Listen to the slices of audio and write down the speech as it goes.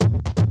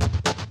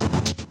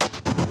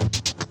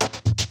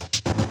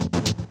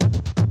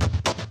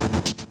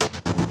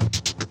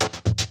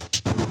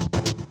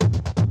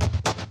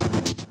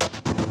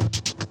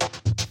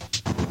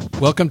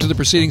Welcome to the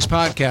Proceedings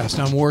podcast.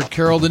 I'm Ward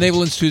Carroll, the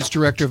Naval Institute's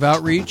Director of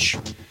Outreach.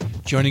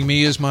 Joining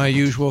me is my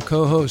usual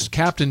co-host,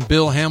 Captain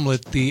Bill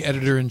Hamlet, the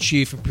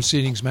Editor-in-Chief of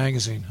Proceedings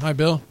Magazine. Hi,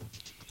 Bill.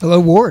 Hello,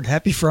 Ward.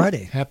 Happy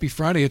Friday. Happy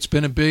Friday. It's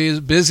been a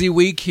busy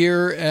week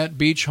here at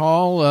Beach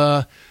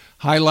Hall,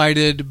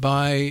 highlighted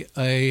by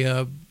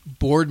a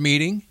board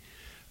meeting.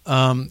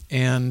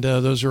 And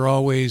those are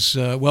always,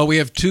 we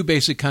have two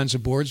basic kinds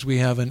of boards. We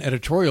have an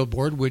editorial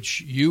board,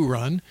 which you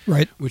run,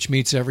 right, which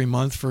meets every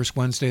month, first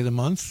Wednesday of the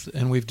month.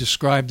 And we've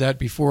described that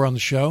before on the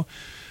show.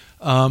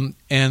 And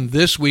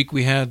this week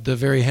we had the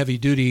very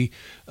heavy-duty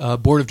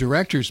board of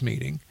directors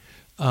meeting.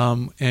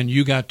 And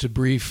you got to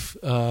brief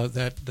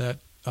that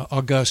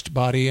august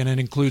body, and it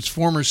includes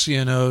former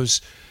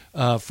CNOs,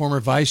 former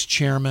vice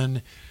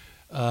chairman,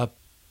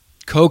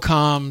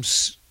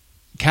 co-coms,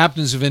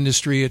 captains of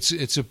industry.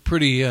 It's a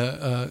pretty.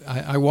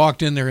 I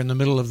walked in there in the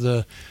middle of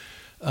the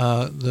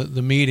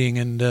meeting,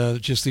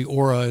 and just the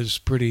aura is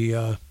pretty.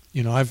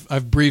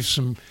 I've briefed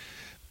some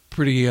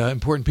pretty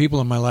important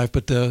people in my life,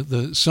 but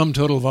the sum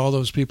total of all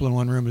those people in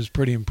one room is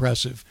pretty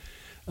impressive.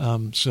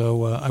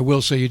 So I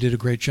will say you did a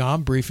great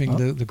job briefing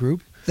the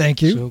group.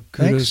 Thank you. So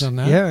kudos Thanks. on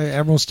that. Yeah,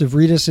 Admiral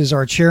Stavridis is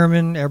our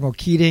chairman. Admiral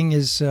Keating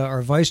is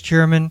our vice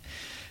chairman.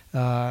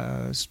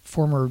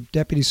 Former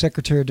Deputy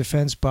Secretary of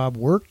Defense Bob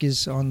Work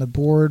is on the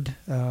board.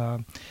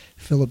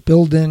 Philip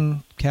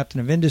Bilden, Captain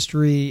of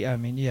Industry. I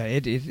mean, yeah,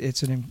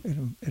 it's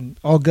an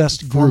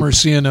august group. Former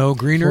CNO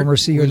Greenert. Former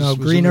CNO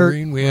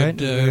Greenert. We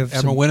had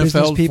Admiral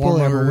Winnefeld,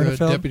 former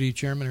Deputy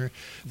Chairman or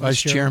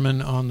Vice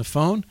Chairman on the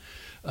phone.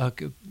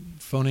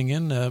 Phoning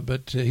in,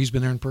 but he's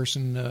been there in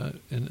person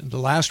in the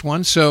last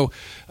one. So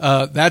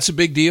that's a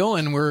big deal,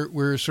 and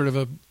we're sort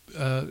of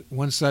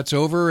once that's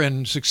over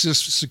and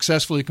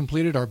successfully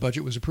completed, our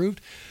budget was approved.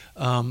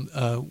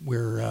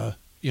 We're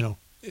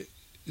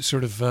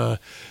sort of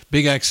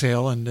big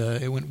exhale, and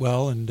it went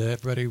well, and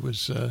everybody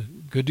was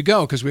good to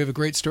go because we have a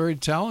great story to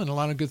tell and a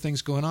lot of good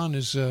things going on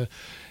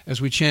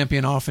as we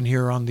champion often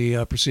here on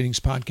the Proceedings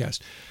podcast.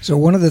 So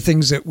one of the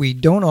things that we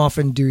don't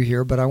often do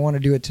here, but I want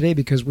to do it today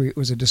because it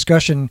was a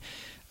discussion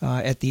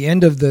at the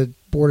end of the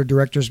board of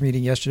directors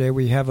meeting yesterday.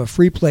 We have a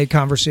free play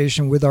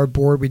conversation with our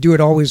board. We do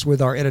it always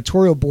with our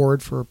editorial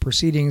board for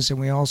Proceedings, and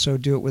we also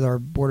do it with our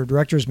board of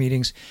directors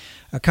meetings,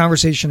 a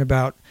conversation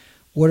about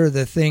what are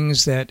the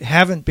things that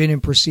haven't been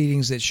in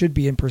Proceedings that should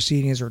be in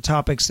Proceedings, or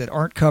topics that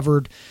aren't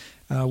covered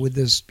with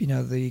this,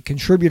 the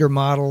contributor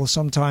model.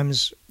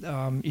 Sometimes,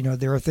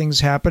 there are things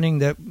happening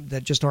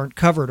that just aren't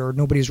covered or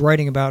nobody's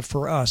writing about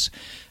for us.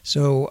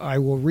 So I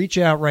will reach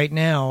out right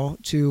now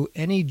to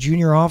any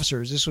junior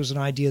officers. This was an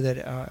idea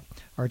that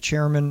our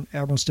chairman,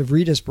 Admiral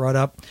Stavridis, brought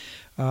up,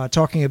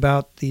 talking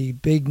about the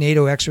big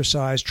NATO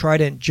exercise,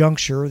 Trident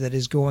Juncture, that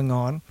is going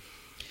on.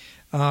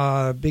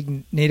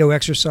 Big NATO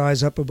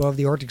exercise up above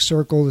the Arctic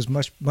Circle. As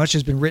much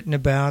has been written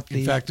about.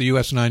 In fact, the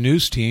US9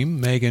 News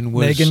team, Megan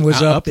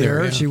was up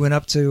there. Yeah. She went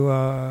up to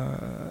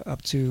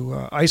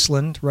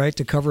Iceland, right,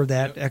 to cover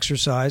that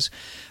exercise.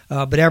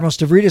 But Admiral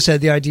Stavridis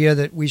had the idea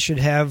that we should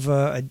have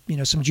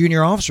some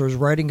junior officers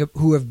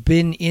who have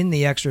been in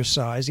the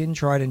exercise in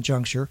Trident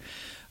Juncture,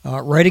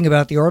 writing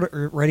about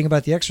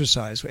the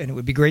exercise, and it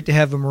would be great to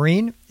have a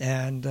Marine.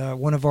 And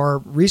one of our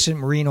recent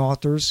Marine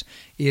authors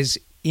is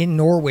in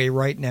Norway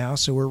right now,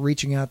 so we're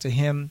reaching out to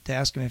him to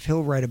ask him if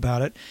he'll write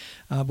about it.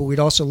 But we'd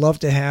also love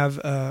to have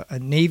a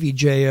Navy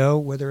JO,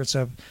 whether it's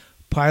a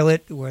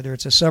pilot, whether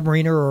it's a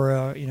submariner, or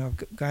a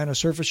guy on a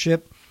surface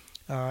ship.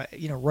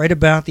 Write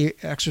about the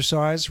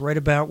exercise, write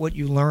about what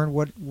you learned,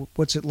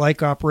 what's it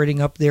like operating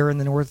up there in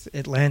the North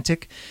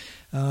Atlantic.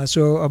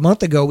 So a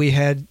month ago, we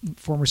had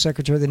former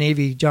Secretary of the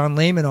Navy John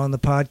Lehman on the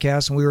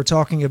podcast, and we were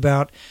talking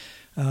about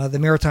the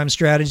maritime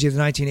strategy of the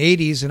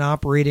 1980s and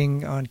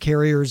operating on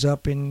carriers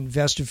up in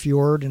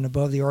Vesterfjord and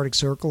above the Arctic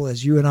Circle,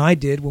 as you and I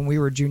did when we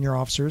were junior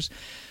officers.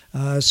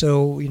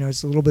 So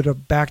it's a little bit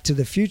of back to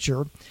the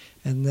future,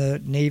 and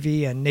the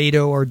Navy and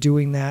NATO are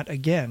doing that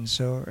again.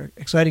 So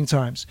exciting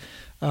times.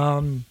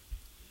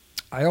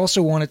 I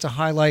also wanted to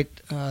highlight,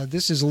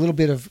 this is a little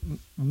bit of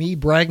me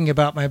bragging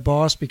about my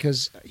boss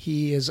because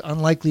he is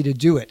unlikely to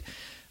do it.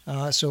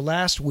 So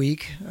last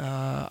week,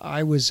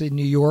 I was in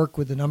New York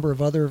with a number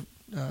of other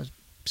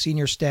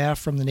senior staff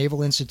from the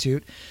Naval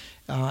Institute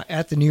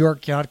at the New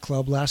York Yacht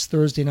Club last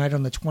Thursday night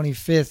on the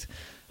 25th.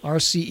 Our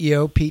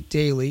CEO, Pete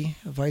Daly,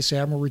 Vice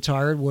Admiral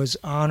retired, was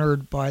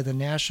honored by the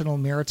National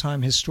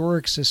Maritime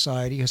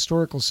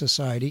Historical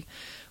Society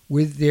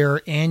with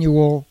their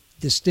annual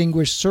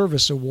Distinguished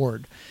Service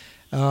Award.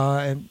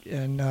 And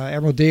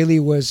Admiral Daly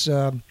was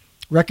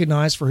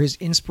recognized for his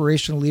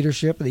inspirational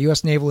leadership at the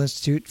U.S. Naval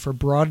Institute for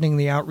broadening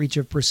the outreach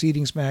of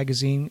Proceedings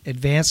magazine,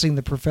 advancing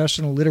the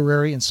professional,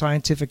 literary, and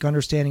scientific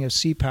understanding of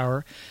sea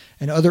power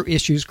and other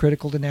issues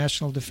critical to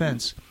national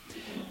defense.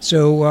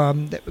 So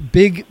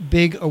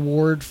big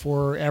award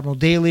for Admiral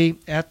Daly.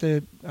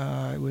 It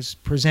was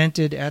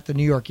presented at the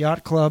New York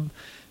Yacht Club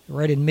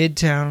right in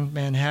Midtown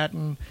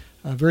Manhattan.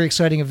 A very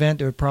exciting event.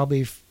 There were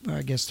probably,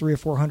 I guess, 300 or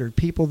 400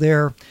 people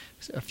there.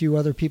 A few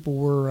other people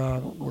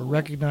were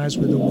recognized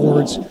with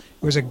awards. It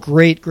was a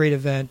great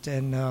event,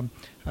 and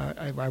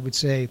I would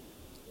say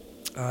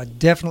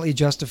definitely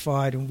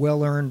justified and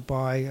well earned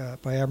by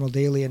Admiral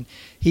Daly. And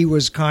he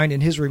was kind in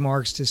his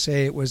remarks to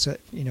say it was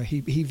he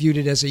viewed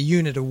it as a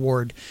unit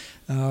award,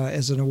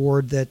 as an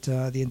award that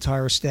the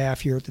entire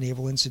staff here at the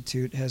Naval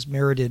Institute has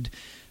merited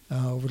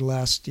over the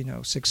last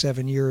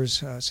 6-7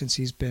 years since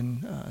he's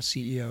been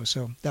CEO.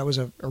 So that was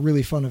a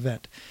really fun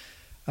event.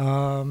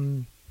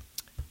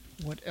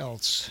 What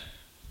else?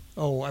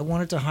 Oh, I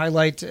wanted to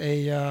highlight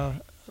a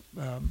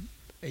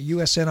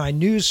USNI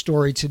news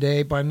story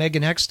today by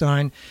Megan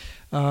Eckstein,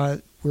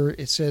 where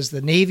it says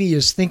the Navy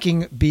is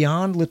thinking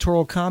beyond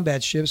littoral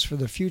combat ships for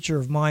the future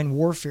of mine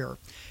warfare.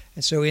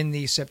 And so in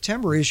the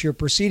September issue of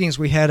Proceedings,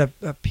 we had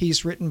a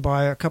piece written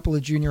by a couple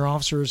of junior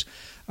officers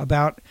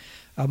about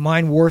a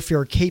mine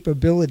warfare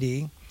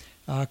capability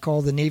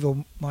called the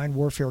Naval Mine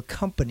Warfare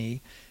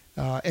Company,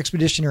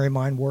 Expeditionary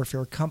Mine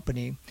Warfare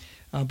Company.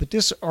 But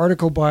this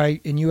article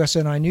in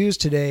USNI News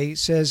today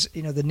says,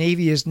 the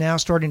Navy is now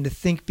starting to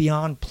think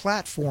beyond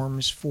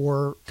platforms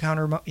for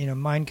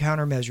mine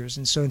countermeasures.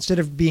 And so instead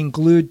of being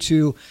glued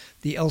to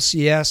the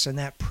LCS and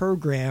that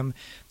program,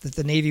 that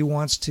the Navy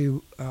wants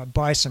to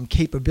buy some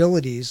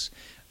capabilities,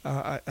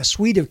 a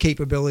suite of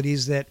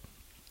capabilities that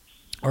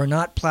are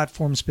not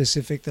platform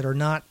specific, that are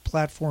not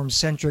platform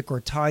centric or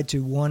tied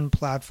to one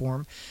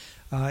platform.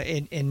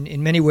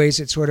 In many ways,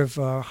 it sort of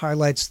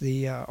highlights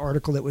the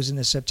article that was in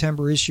the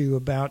September issue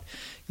about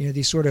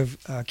these sort of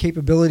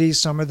capabilities.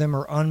 Some of them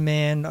are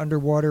unmanned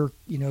underwater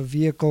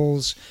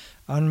vehicles,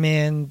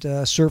 unmanned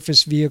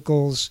surface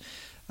vehicles,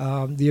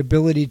 the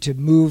ability to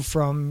move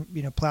from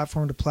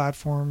platform to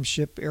platform,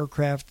 ship,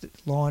 aircraft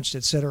launched,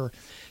 etc.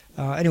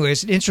 Anyway,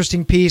 it's an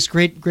interesting piece,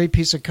 great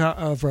piece of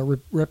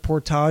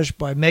reportage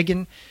by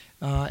Megan.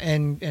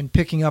 And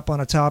picking up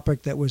on a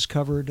topic that was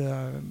covered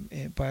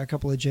by a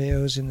couple of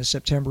JOs in the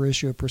September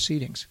issue of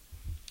Proceedings.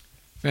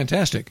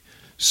 Fantastic.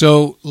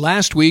 So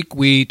last week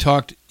we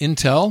talked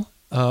Intel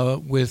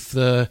with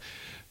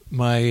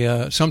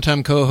my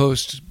sometime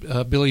co-host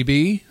Billy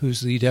B.,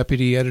 who's the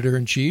Deputy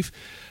Editor-in-Chief.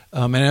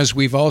 And as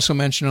we've also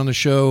mentioned on the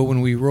show,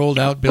 when we rolled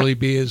out Billy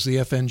B. as the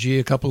FNG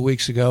a couple of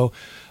weeks ago,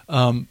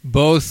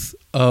 both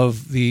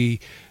of the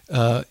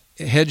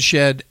head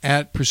shed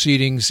at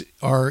Proceedings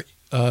are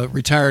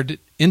retired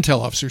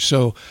intel officers.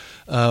 So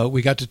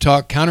we got to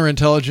talk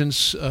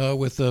counterintelligence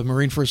with the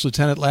Marine First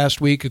Lieutenant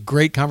last week, a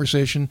great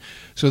conversation.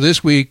 So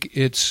this week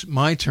it's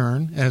my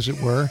turn, as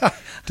it were,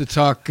 to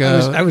talk.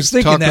 I was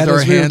thinking that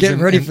as we were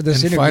getting ready for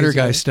this interview, fighter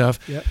guy stuff.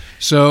 Yep.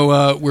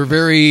 So we're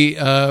very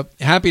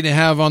happy to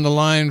have on the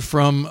line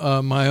from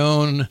my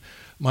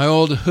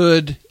old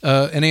hood,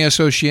 NAS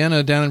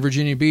Oceana down in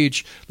Virginia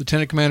Beach,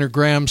 Lieutenant Commander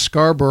Graham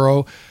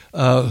Scarborough,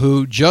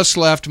 who just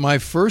left my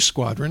first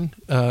squadron.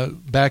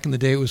 Back in the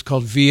day, it was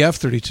called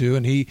VF-32,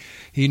 and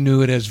he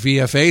knew it as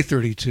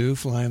VFA-32,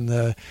 flying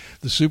the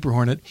Super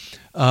Hornet.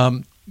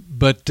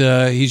 But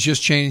he's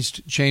just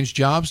changed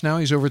jobs now.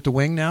 He's over at the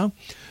wing now.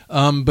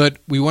 But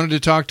we wanted to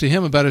talk to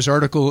him about his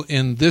article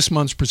in this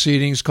month's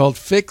Proceedings called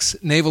Fix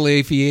Naval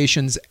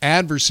Aviation's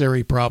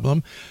Adversary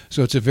Problem.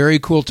 So it's a very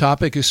cool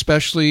topic,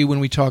 especially when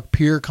we talk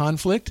peer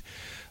conflict.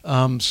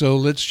 So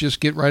let's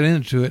just get right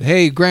into it.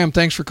 Hey, Graham,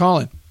 thanks for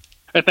calling.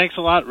 Hey, thanks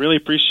a lot. Really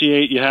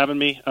appreciate you having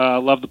me.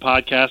 Love the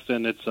podcast,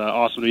 and it's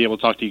awesome to be able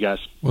to talk to you guys.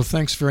 Well,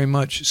 thanks very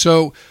much.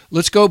 So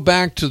let's go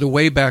back to the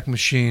Wayback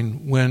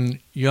Machine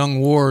when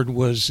young Ward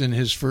was in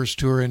his first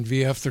tour in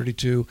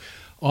VF-32.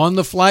 On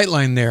the flight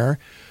line there,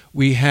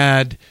 we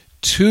had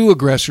two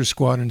aggressor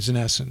squadrons in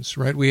essence,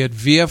 right? We had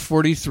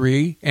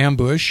VF-43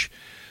 Ambush,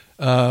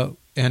 and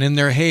in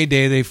their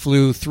heyday, they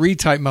flew 3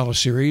 Type Model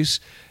Series,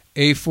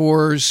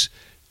 A4s,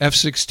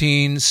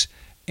 F-16s,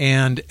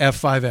 and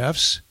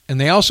F-5Fs. And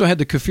they also had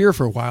the Kafir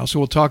for a while, so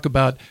we'll talk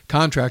about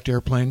contract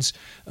airplanes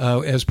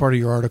as part of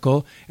your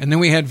article. And then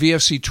we had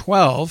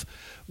VFC-12,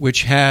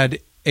 which had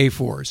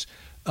A4s,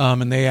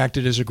 and they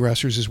acted as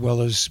aggressors as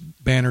well as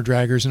banner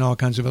draggers and all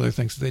kinds of other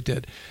things that they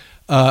did.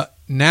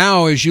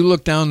 Now, as you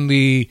look down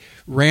the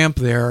ramp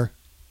there,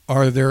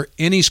 are there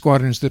any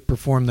squadrons that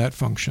perform that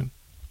function?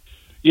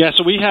 Yeah,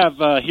 so we have,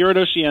 here at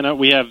Oceana,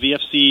 we have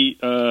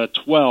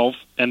VFC-12,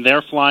 and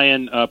they're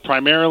flying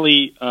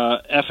primarily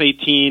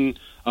F-18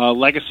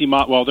 legacy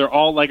well, they're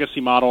all legacy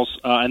models,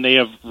 and they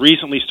have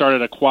recently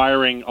started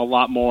acquiring a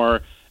lot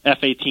more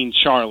F-18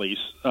 Charlies.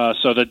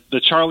 So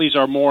the Charlies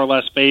are more or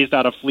less phased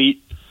out of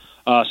fleet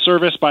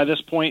service by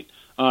this point.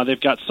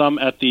 They've got some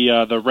at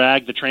the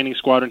RAG, the training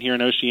squadron here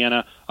in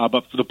Oceana,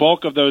 but the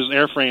bulk of those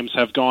airframes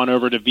have gone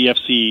over to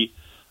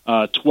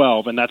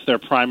VFC-12, and that's their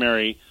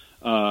primary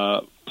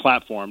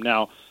platform.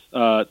 Now,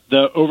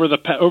 over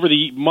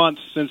the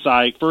months since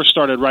I first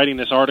started writing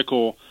this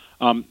article,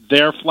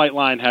 their flight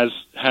line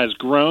has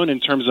grown in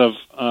terms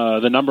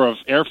of the number of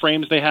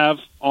airframes they have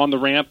on the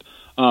ramp,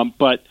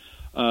 but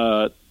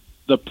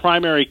the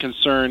primary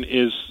concern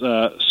is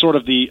sort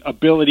of the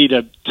ability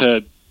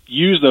to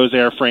use those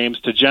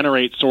airframes to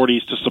generate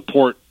sorties to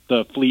support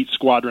the fleet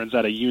squadrons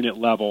at a unit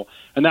level,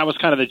 and that was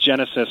kind of the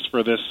genesis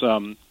for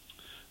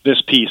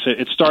this piece.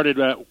 It started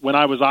when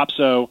I was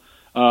OPSO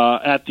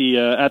at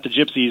the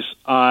Gypsies.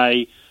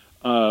 I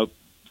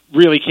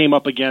really came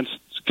up against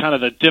kind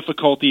of the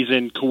difficulties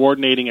in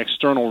coordinating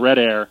external red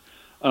air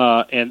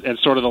and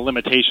sort of the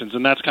limitations,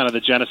 and that's kind of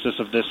the genesis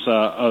of this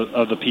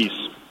of the piece.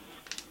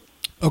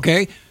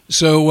 Okay,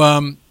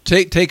 so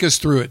take us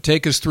through it.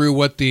 Take us through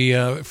what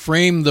the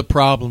frame the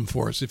problem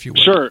for us, if you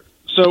will. Sure.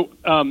 So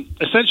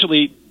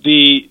essentially,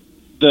 the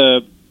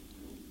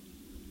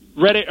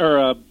red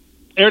air,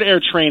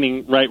 air-to-air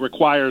training, right,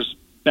 requires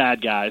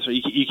bad guys.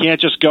 You can't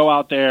just go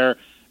out there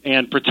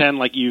and pretend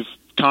like you've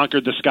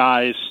conquered the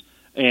skies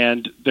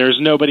and there's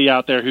nobody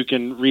out there who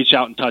can reach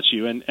out and touch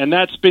you. And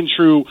that's been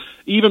true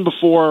even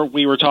before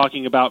we were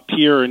talking about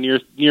peer and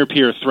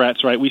near-peer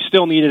threats, right? We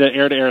still needed an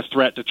air-to-air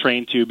threat to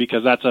train to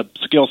because that's a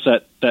skill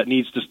set that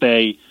needs to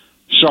stay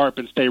sharp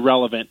and stay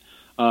relevant.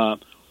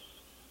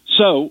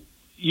 So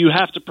you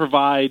have to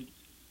provide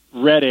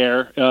red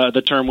air.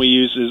 The term we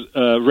use is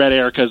red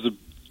air because the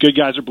good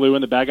guys are blue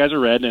and the bad guys are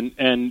red,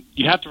 and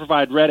you have to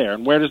provide red air.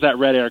 And where does that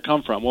red air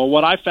come from? Well,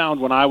 what I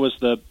found when I was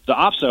the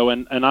OPSO,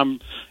 and I'm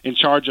in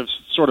charge of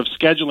sort of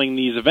scheduling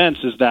these events,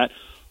 is that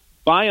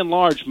by and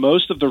large,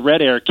 most of the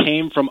red air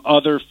came from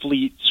other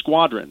fleet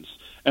squadrons.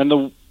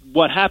 And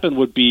what happened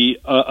would be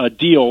a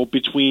deal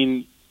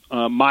between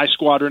my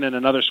squadron and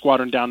another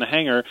squadron down the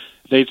hangar.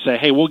 They'd say,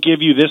 hey, we'll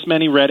give you this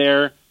many red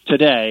air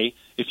today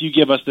if you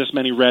give us this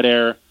many red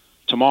air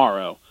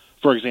tomorrow,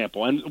 for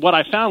example. And what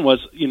I found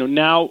was,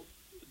 now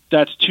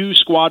that's two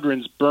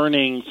squadrons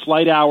burning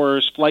flight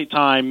hours, flight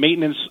time,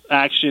 maintenance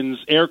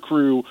actions, air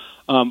crew,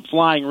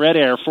 flying red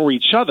air for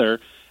each other.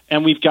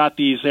 And we've got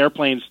these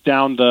airplanes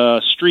down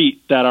the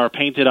street that are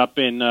painted up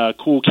in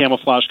cool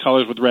camouflage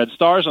colors with red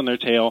stars on their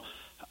tail.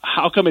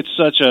 How come it's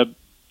such a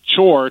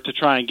chore to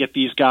try and get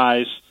these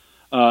guys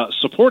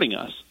supporting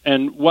us?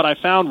 And what I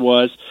found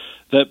was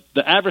that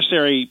the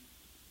Adversary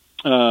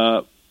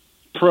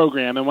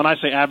program, and when I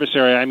say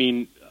Adversary, I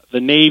mean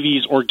the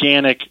Navy's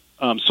organic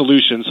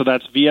solution. So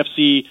that's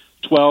VFC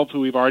 12, who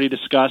we've already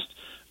discussed,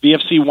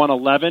 VFC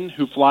 111,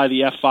 who fly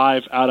the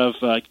F5 out of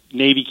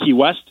Navy Key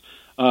West,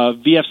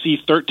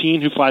 VFC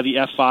 13, who fly the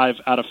F5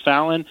 out of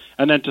Fallon,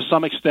 and then to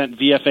some extent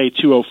VFA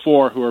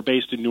 204, who are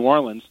based in New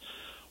Orleans.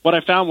 What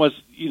I found was,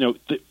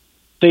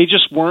 they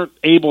just weren't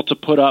able to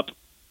put up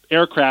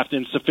aircraft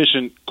in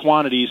sufficient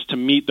quantities to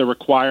meet the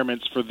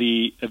requirements for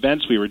the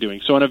events we were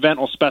doing. So an event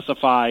will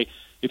specify,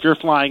 if you're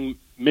flying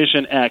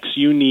mission X,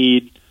 you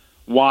need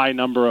Y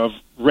number of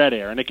red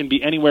air, and it can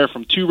be anywhere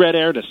from 2 red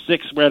air to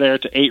 6 red air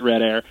to 8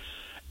 red air,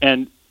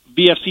 and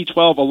VFC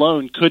 12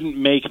 alone couldn't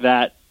make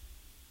that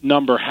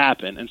number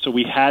happen, and so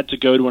we had to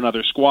go to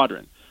another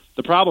squadron.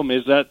 The problem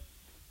is that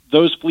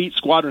those fleet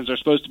squadrons are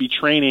supposed to be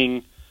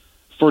training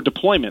for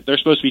deployment. They're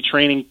supposed to be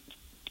training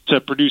to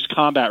produce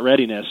combat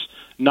readiness,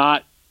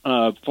 not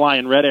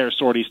flying red air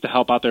sorties to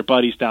help out their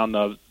buddies down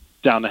the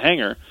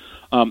hangar.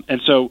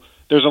 And so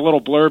there's a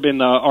little blurb in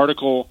the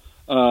article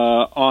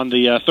on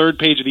the third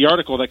page of the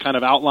article that kind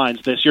of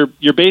outlines this.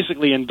 You're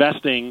basically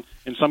investing,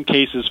 in some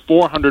cases,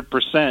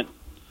 400%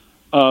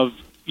 of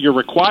your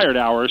required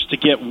hours to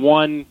get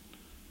one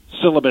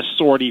syllabus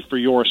sortie for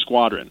your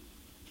squadron.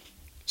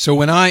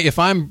 So if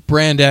I'm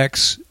Brand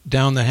X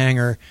down the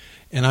hangar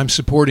and I'm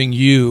supporting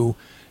you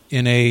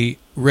in a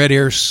red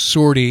air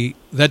sortie,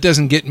 that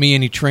doesn't get me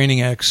any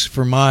training X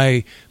for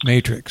my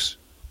matrix.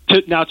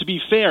 Now, to be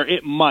fair,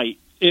 it might.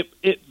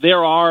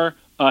 There are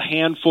a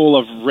handful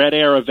of red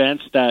air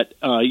events that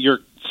your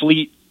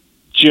fleet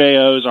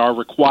JOs are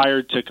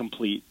required to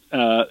complete,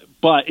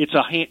 but it's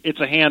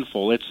a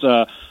handful.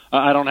 It's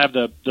I don't have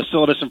the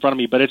syllabus in front of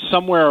me, but it's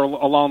somewhere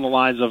along the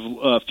lines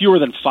of fewer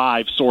than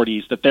 5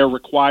 sorties that they're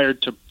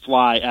required to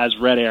fly as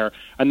red air,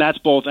 and that's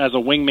both as a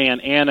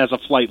wingman and as a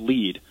flight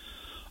lead.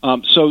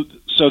 So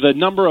the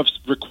number of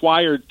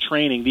required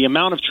training, the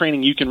amount of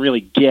training you can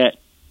really get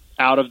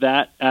out of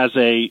that as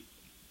a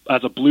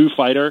blue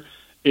fighter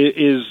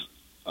is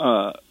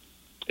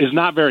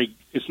not very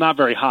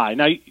high.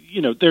 Now,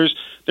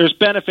 there's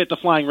benefit to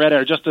flying red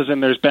air, just as in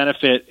there's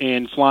benefit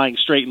in flying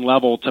straight and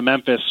level to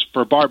Memphis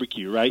for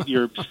barbecue, right?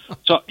 You're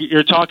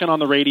talking on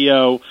the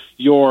radio,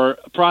 you're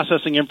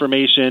processing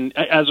information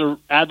as an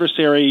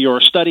adversary,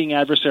 you're studying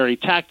adversary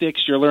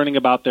tactics, you're learning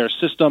about their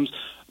systems.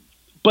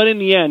 But in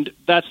the end,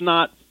 that's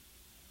not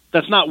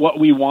what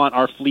we want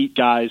our fleet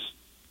guys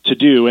to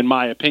do, in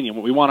my opinion.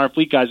 What we want our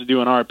fleet guys to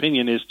do, in our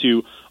opinion, is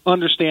to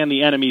understand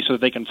the enemy so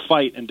that they can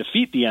fight and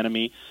defeat the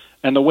enemy.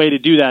 And the way to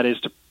do that is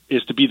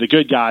to be the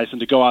good guys and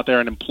to go out there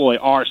and employ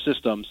our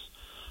systems.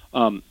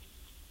 And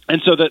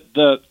so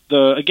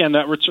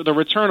the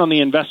return on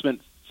the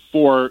investment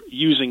for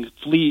using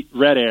fleet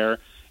red air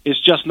is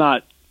just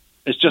not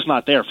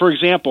there. For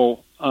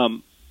example,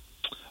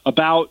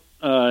 about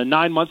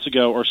 9 months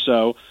ago or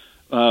so,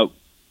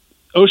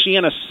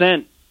 Oceana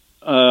sent,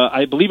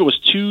 I believe it was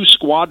 2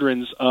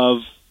 squadrons of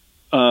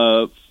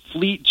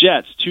fleet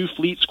jets, 2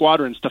 fleet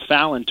squadrons to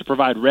Fallon to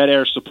provide red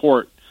air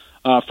support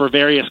for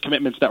various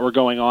commitments that were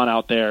going on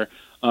out there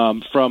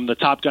from the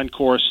Top Gun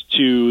course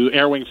to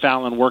Air Wing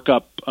Fallon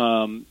workup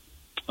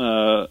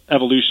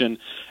evolution.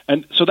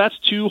 And so that's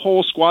 2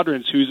 whole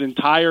squadrons whose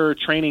entire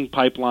training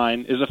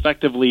pipeline is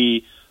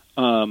effectively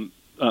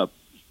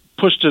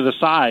pushed to the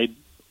side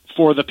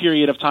for the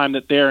period of time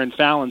that they're in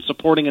Fallon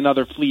supporting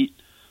another fleet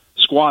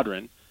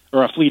squadron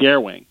or a fleet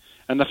air wing.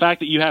 And the fact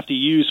that you have to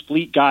use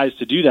fleet guys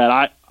to do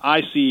that,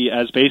 I see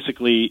as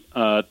basically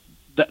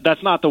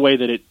that's not the way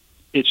that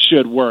it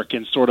should work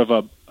in sort of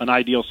an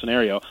ideal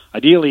scenario.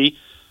 Ideally,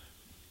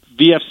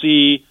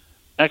 VFC,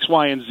 X,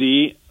 Y, and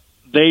Z,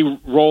 they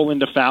roll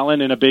into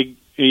Fallon in a big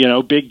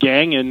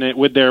gang and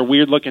with their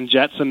weird-looking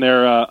jets and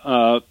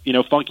their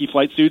funky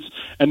flight suits,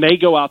 and they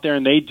go out there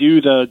and they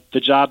do the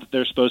job that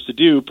they're supposed to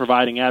do,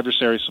 providing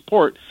adversary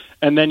support,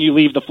 and then you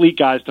leave the fleet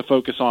guys to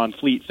focus on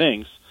fleet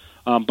things.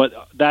 But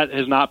that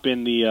has not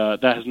been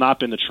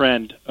the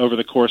trend over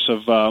the course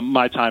of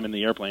my time in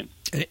the airplane.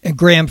 And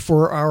Graham,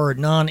 for our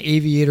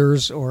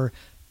non-aviators or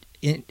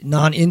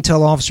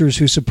non-intel officers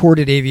who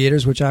supported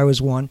aviators, which I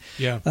was one.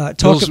 Yeah, let's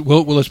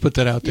put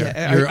that out there.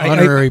 Yeah, You're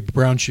honorary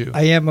brown shoe.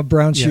 I am a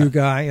brown shoe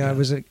guy. I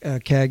was a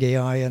CAG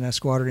AI and a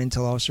squadron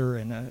intel officer.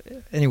 And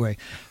anyway,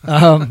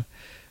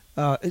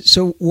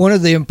 so one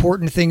of the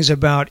important things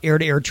about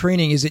air-to-air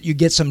training is that you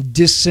get some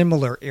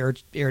dissimilar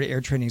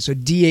air-to-air training. So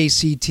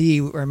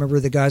DACT, I remember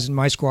the guys in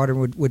my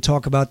squadron would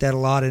talk about that a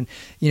lot. And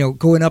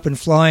going up and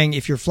flying,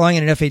 if you're flying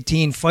in an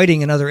F-18,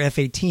 fighting another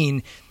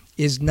F-18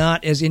 is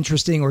not as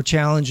interesting or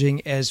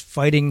challenging as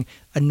fighting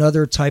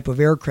another type of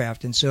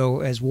aircraft. And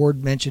so, as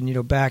Ward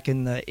mentioned, back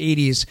in the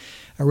 80s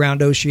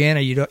around Oceana,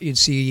 you'd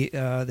see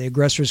the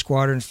aggressor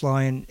squadron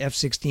flying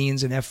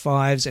F-16s and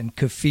F-5s and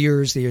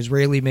Kafirs, the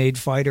Israeli-made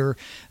fighter,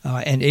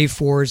 and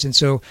A-4s. And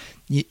so,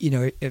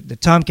 the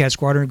Tomcat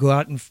squadron would go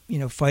out and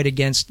fight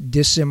against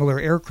dissimilar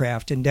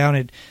aircraft. And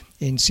down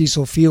in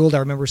Cecil Field, I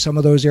remember some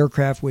of those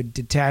aircraft would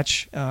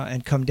detach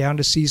and come down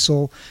to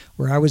Cecil,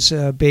 where I was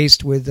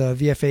based with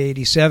VFA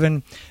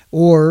 87,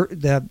 or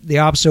the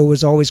OPSO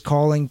was always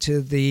calling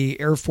to the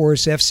Air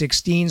Force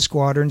F-16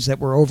 squadrons that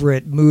were over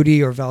at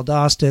Moody or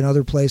Valdosta and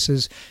other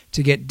places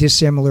to get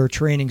dissimilar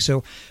training.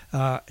 So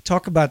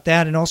talk about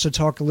that, and also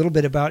talk a little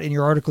bit about, in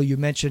your article, you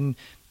mentioned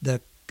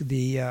the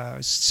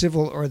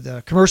civil or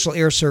the commercial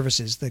air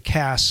services, the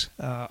CAS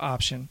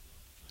option.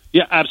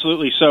 Yeah,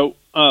 absolutely. So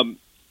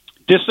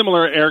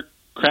dissimilar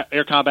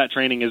air combat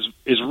training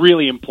is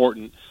really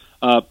important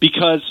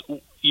because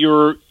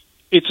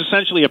it's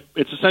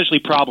essentially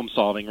problem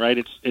solving, right?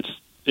 It's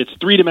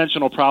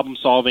 3-dimensional problem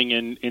solving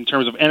in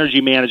terms of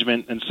energy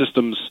management and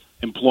systems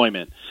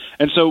employment,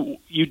 and so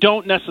you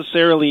don't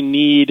necessarily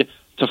need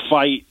to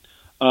fight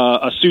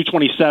a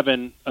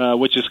Su-27,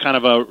 which is kind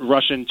of a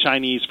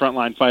Russian-Chinese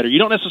frontline fighter. You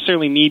don't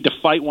necessarily need to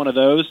fight one of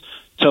those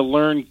to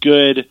learn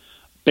good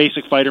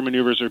basic fighter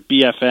maneuvers or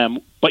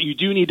BFM, but you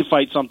do need to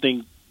fight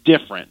something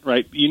different,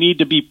 right? You need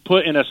to be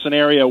put in a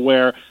scenario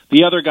where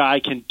the other guy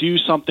can do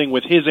something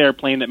with his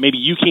airplane that maybe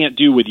you can't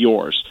do with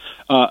yours.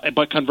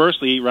 But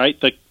conversely, right,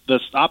 the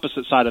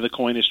opposite side of the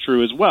coin is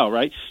true as well,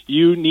 right?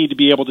 You need to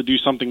be able to do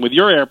something with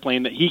your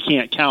airplane that he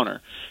can't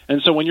counter.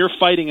 And so when you're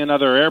fighting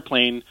another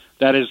airplane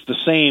that is the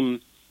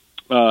same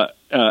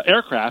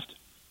aircraft,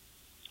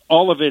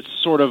 all of its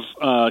sort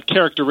of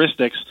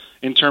characteristics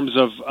in terms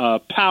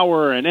of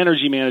power and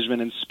energy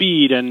management and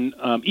speed and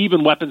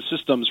even weapon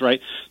systems,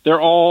 right,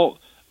 they're all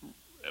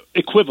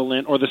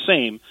equivalent or the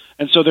same.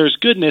 And so there's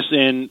goodness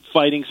in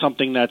fighting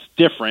something that's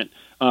different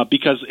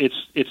because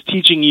it's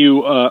teaching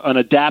you an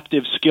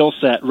adaptive skill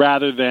set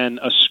rather than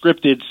a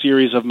scripted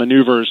series of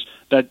maneuvers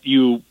that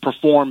you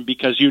perform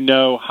because you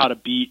know how to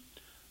beat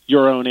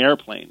your own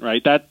airplane,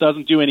 right? That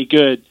doesn't do any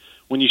good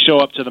when you show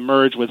up to the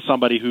merge with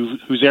somebody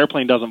whose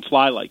airplane doesn't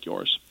fly like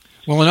yours.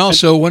 Well, and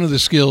also one of the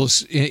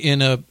skills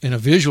in a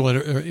visual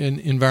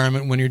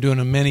environment when you're doing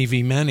a many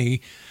v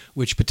many,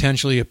 which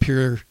potentially a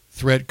peer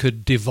threat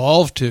could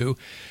devolve to,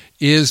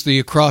 is the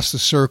across the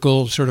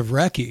circle sort of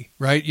recce,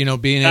 right?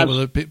 Being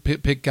able to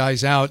pick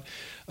guys out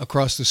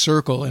across the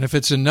circle. And if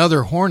it's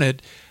another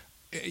Hornet,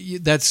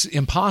 that's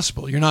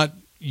impossible. You're not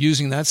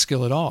using that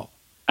skill at all.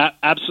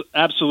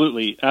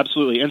 Absolutely.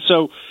 And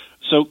so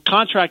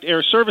contract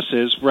air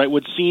services, right,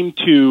 would seem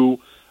to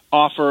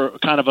offer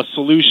kind of a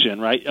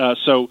solution, right?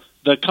 So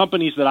the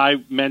companies that I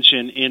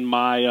mention in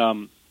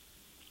my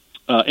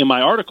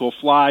article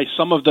fly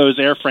some of those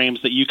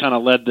airframes that you kind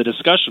of led the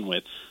discussion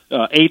with.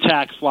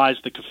 ATAC flies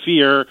the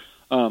Kafir,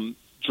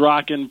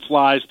 Draken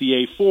flies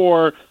the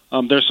A4.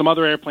 There's some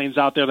other airplanes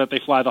out there that they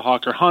fly, the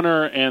Hawker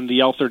Hunter and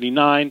the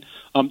L-39.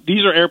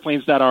 These are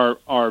airplanes that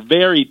are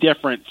very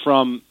different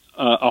from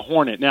a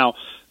Hornet. Now,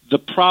 the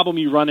problem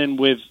you run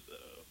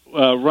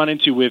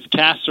into with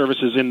CAS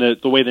services in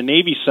the way the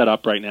Navy's set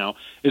up right now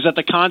is that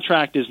the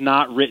contract is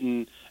not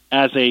written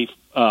as a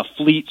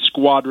fleet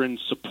squadron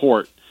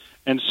support.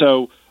 And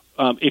so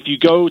if you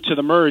go to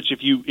the merge,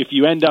 if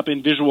you end up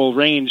in visual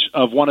range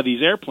of one of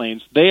these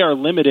airplanes, they are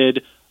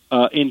limited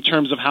in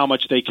terms of how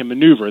much they can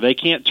maneuver. They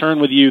can't turn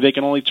with you. They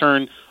can only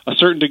turn a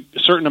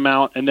certain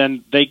amount, and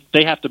then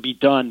they have to be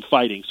done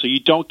fighting. So you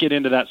don't get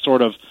into that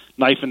sort of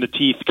knife in the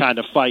teeth kind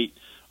of fight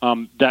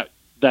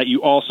that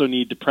you also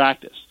need to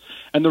practice.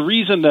 And the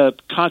reason the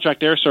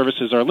contract air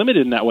services are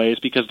limited in that way is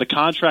because the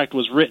contract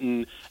was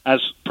written as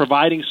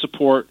providing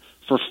support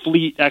for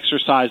fleet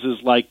exercises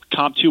like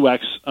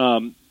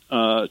COMP2X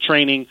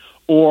training,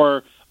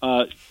 or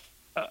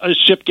a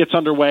ship gets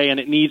underway and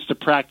it needs to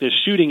practice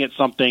shooting at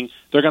something.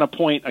 They're going to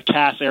point a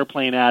CAS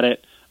airplane at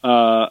it,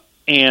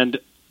 and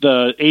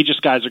the Aegis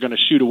guys are going to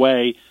shoot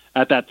away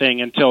at that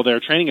thing until their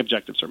training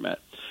objectives are met.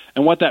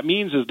 And what that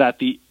means is that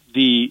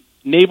the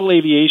Naval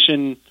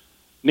Aviation's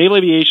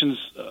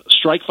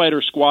strike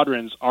fighter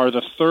squadrons are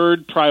the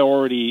third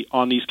priority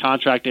on these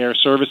contract air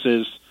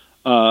services,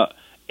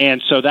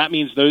 and so that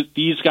means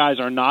these guys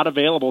are not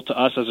available to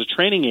us as a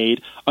training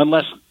aid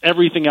unless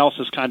everything else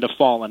has kind of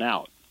fallen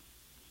out.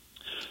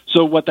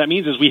 So what that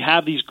means is we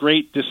have these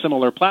great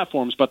dissimilar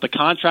platforms, but the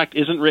contract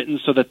isn't written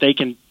so that they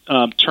can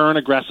turn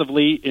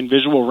aggressively in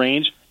visual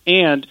range,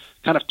 and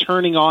kind of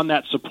turning on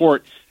that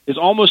support is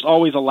almost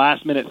always a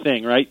last-minute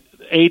thing, right?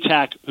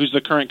 ATAC, who's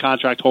the current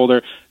contract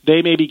holder,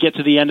 they maybe get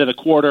to the end of the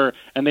quarter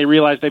and they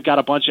realize they've got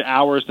a bunch of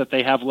hours that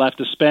they have left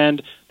to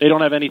spend. They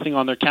don't have anything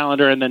on their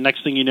calendar, and then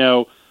next thing you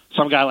know,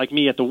 some guy like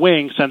me at the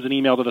wing sends an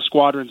email to the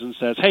squadrons and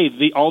says,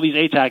 hey, all these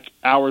ATAC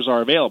hours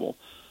are available.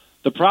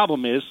 The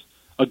problem is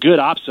a good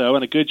OPSO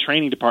and a good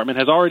training department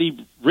has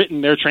already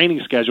written their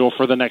training schedule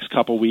for the next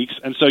couple weeks,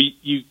 and so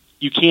you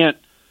can't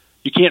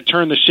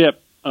turn the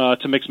ship,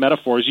 to mix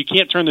metaphors, you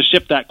can't turn the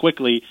ship that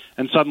quickly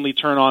and suddenly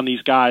turn on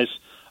these guys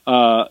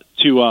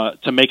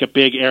to make a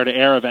big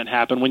air-to-air event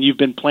happen when you've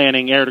been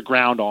planning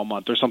air-to-ground all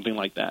month or something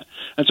like that.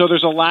 And so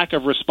there's a lack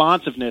of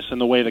responsiveness in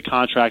the way the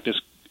contract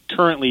is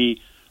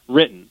currently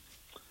written.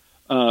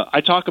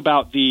 I talk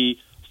about the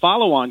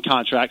follow-on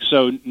contract,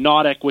 so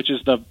NAUTIC, which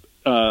is the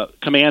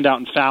command out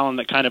in Fallon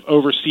that kind of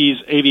oversees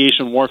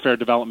aviation warfare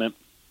development.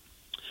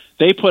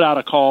 They put out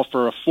a call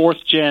for a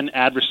fourth-gen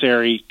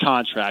adversary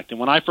contract. And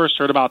when I first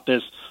heard about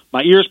this,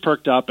 my ears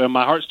perked up and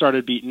my heart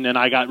started beating, and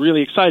I got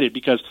really excited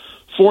because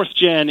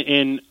fourth-gen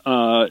in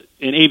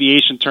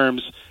aviation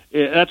terms,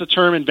 that's a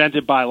term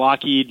invented by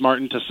Lockheed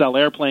Martin to sell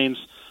airplanes,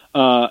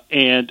 but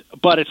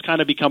it's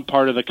kind of become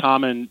part of the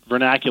common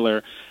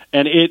vernacular,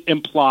 and it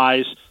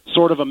implies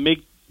sort of a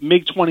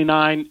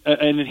MiG-29,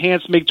 an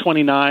enhanced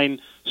MiG-29,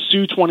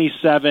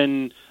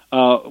 Su-27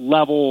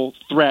 level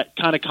threat,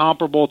 kind of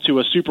comparable to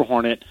a Super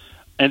Hornet.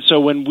 And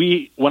so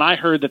when I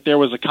heard that there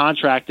was a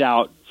contract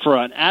out for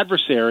an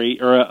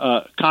adversary or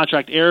a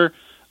contract air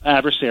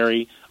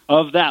adversary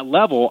of that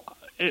level,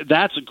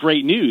 that's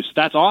great news.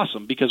 That's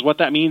awesome, because what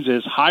that means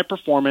is high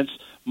performance,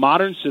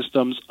 modern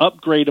systems,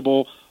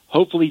 upgradable,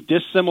 hopefully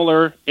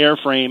dissimilar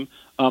airframe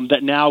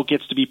that now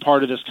gets to be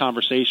part of this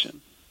conversation.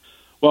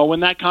 Well,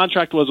 when that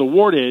contract was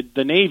awarded,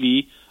 the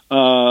Navy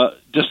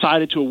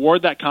decided to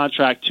award that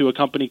contract to a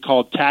company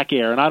called TAC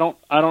Air, and I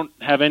don't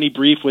have any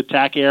brief with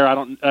TAC Air.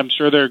 I'm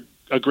sure they're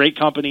a great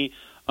company.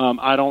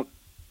 I don't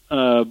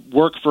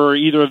work for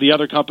either of the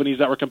other companies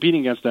that were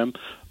competing against them,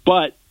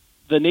 but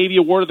the Navy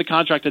awarded the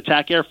contract to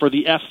TAC Air for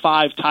the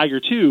F-5 Tiger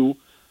II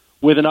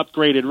with an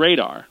upgraded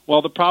radar.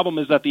 Well, the problem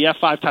is that the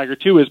F-5 Tiger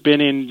II has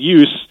been in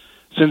use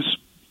since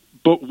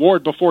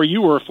Ward, before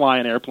you were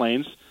flying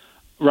airplanes,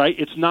 right?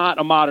 It's not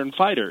a modern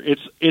fighter.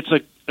 It's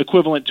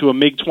equivalent to a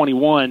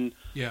MiG-21,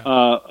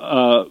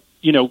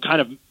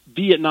 kind of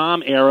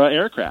Vietnam-era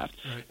aircraft.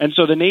 Right. And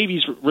so the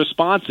Navy's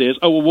response is,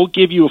 we'll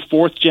give you a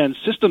fourth-gen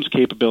systems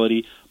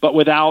capability, but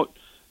without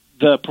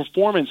the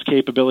performance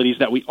capabilities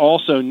that we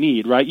also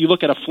need, right? You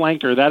look at a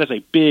flanker, that is a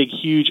big,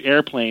 huge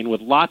airplane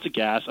with lots of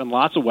gas and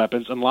lots of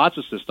weapons and lots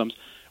of systems.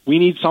 We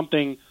need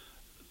something,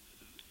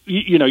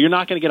 you're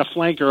not going to get a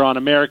flanker on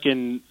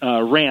American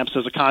ramps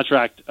as a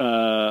contract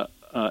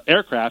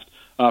aircraft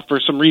for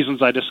some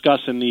reasons I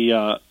discuss in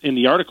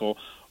the article.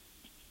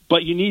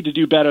 But you need to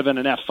do better than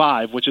an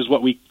F-5, which is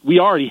what we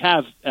already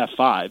have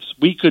F-5s.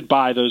 We could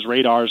buy those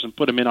radars and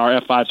put them in our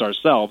F-5s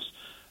ourselves.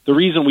 The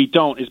reason we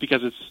don't is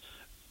because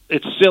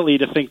it's silly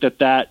to think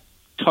that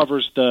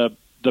covers the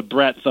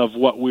breadth of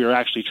what we're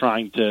actually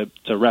trying to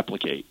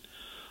replicate.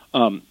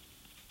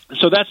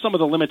 So that's some of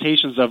the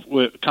limitations of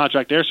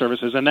contract air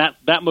services, and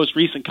that most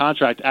recent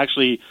contract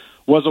actually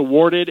was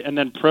awarded and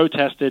then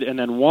protested and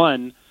then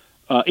won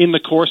in the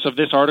course of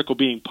this article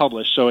being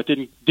published. So it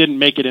didn't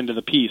make it into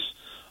the piece.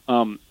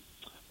 And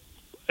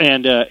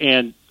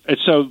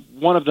so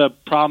one of the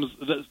problems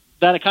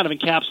that kind of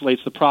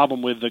encapsulates the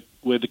problem with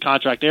the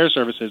contract air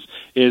services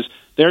is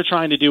they're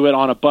trying to do it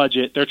on a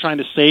budget. They're trying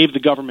to save the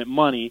government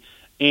money,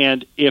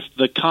 and if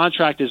the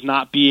contract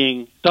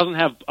doesn't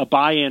have a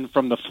buy-in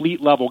from the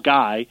fleet level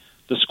guy,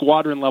 the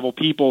squadron level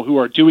people who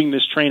are doing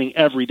this training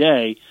every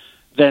day,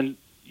 then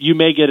you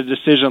may get a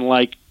decision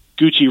like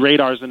Gucci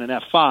radars in an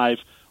F-5,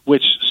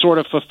 which sort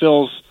of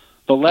fulfills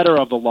the letter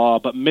of the law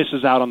but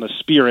misses out on the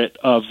spirit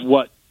of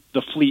what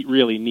the fleet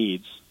really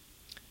needs.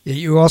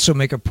 You also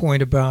make a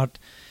point about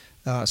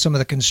some of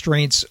the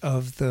constraints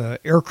of the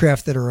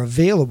aircraft that are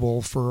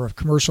available for a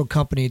commercial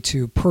company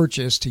to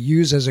purchase, to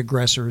use as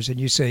aggressors. And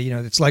you say,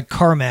 it's like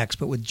CarMax,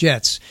 but with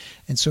jets.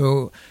 And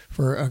so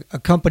for a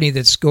company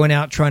that's going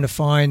out trying to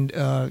find,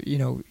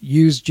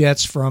 used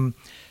jets from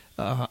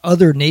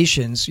other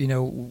nations,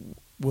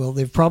 well,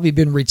 they've probably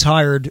been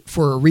retired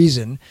for a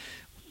reason,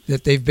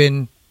 that they've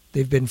been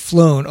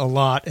flown a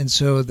lot, and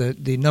so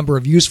the number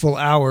of useful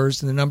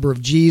hours and the number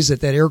of Gs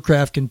that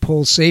aircraft can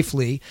pull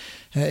safely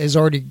has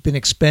already been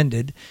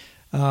expended.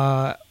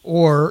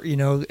 Or,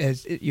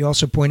 as you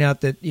also point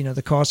out that,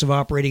 the cost of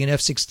operating an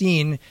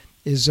F-16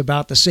 is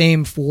about the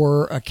same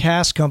for a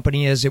CAS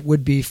company as it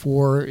would be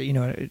for,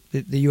 the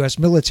U.S.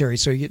 military.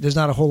 So there's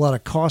not a whole lot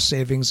of cost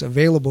savings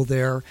available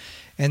there.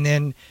 And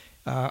then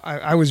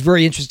I was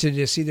very interested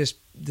to see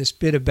this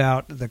bit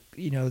about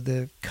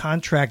the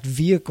contract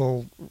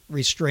vehicle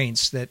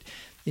restraints that,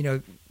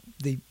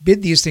 they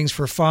bid these things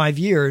for 5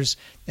 years.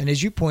 And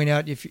as you point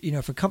out,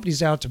 if a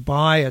company's out to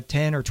buy a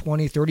 10 or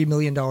 20, $30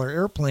 million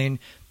airplane,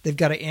 they've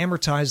got to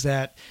amortize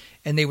that.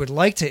 And they would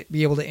like to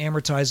be able to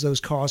amortize those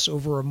costs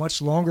over a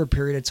much longer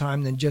period of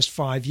time than just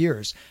 5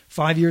 years.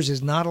 5 years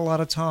is not a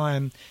lot of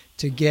time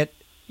to get,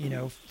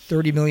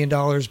 $30 million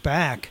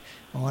back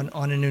on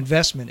an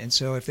investment. And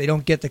so if they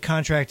don't get the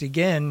contract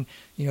again,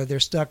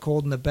 they're stuck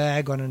holding the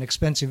bag on an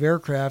expensive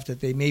aircraft that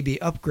they may be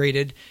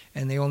upgraded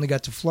and they only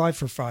got to fly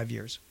for 5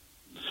 years.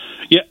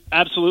 Yeah,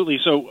 absolutely.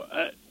 So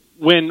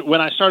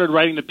when I started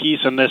writing the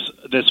piece and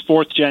this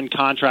fourth gen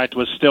contract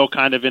was still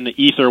kind of in the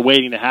ether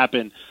waiting to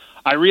happen,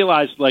 I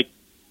realized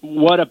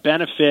what a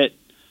benefit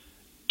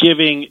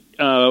giving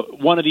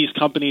one of these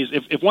companies,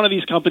 if one of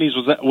these companies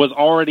was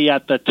already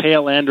at the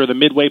tail end or the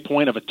midway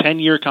point of a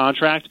 10-year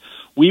contract,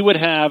 we would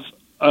have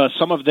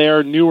some of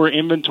their newer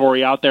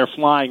inventory out there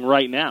flying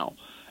right now.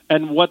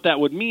 And what that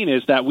would mean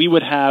is that we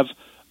would have,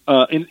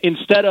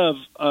 instead of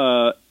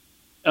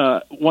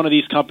one of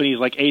these companies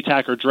like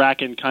ATAC or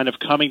Draken kind of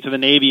coming to the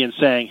Navy and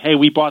saying, hey,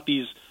 we bought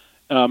these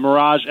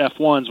Mirage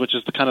F1s, which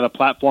is the kind of the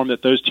platform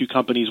that those two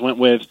companies went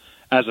with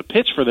as a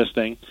pitch for this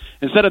thing,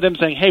 instead of them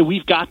saying, hey,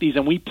 we've got these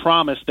and we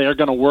promise they're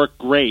going to work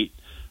great,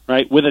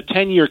 right? With a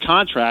 10-year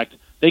contract,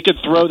 they could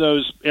throw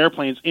those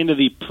airplanes into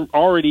the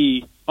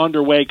already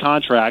underway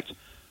contract,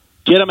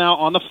 get them out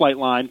on the flight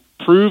line,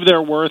 prove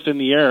their worth in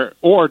the air,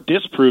 or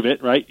disprove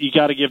it, right? You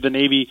got to give the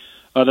Navy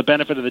the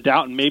benefit of the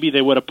doubt, and maybe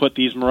they would have put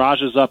these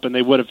Mirages up and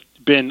they would have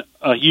been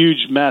a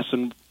huge mess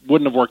and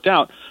wouldn't have worked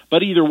out.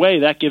 But either way,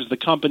 that gives the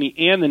company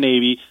and the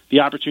Navy the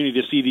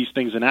opportunity to see these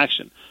things in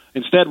action.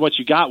 Instead, what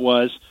you got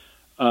was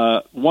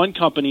one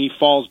company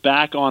falls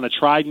back on a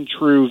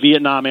tried-and-true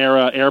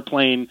Vietnam-era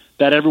airplane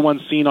that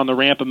everyone's seen on the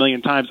ramp a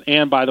million times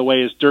and, by the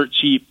way, is dirt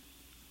cheap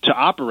to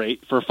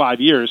operate for 5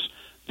 years.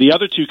 The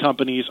other two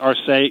companies are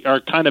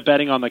kind of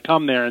betting on the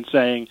come there and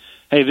saying,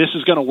 hey, this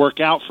is going to work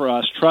out for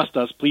us. Trust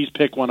us. Please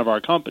pick one of our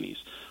companies.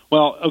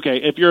 Well, okay,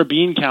 if you're a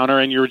bean counter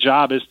and your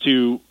job is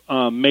to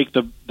make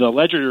the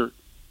ledger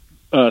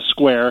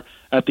square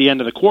at the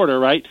end of the quarter,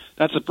 right,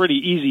 that's a pretty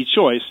easy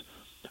choice.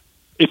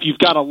 If you've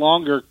got a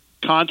longer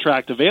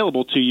contract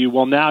available to you,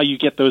 well, now you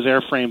get those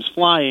airframes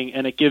flying,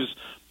 and it gives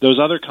those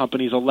other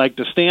companies a leg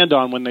to stand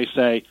on when they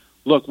say,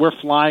 look, we're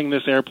flying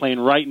this airplane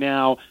right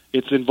now,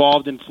 it's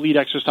involved in fleet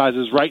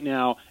exercises right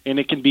now, and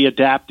it can be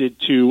adapted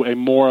to a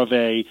more of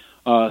a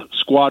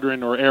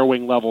squadron or air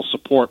wing level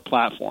support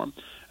platform.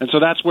 And so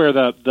that's where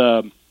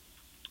the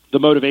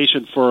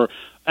motivation for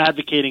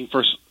advocating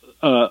for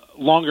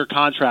longer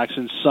contracts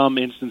in some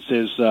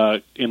instances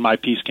in my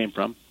piece came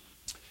from.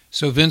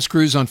 So Vince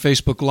Cruz on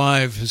Facebook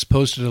Live has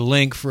posted a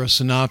link for a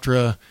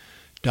Sinatra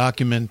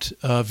document.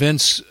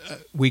 Vince,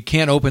 we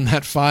can't open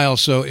that file,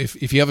 so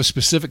if you have a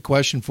specific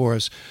question for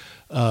us,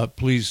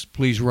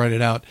 please write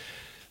it out.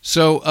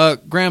 So,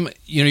 Graham,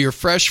 you're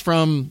fresh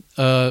from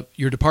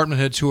your department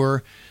head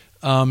tour,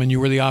 and you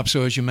were the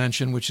OPSO, as you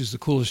mentioned, which is the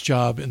coolest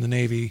job in the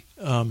Navy.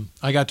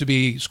 I got to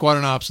be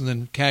squadron ops and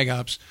then CAG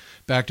ops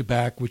back to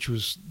back, which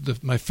was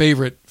my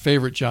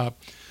favorite job.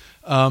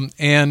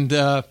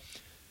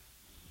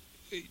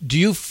 Do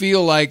you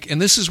feel like, and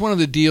this is one of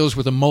the deals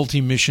with a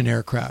multi-mission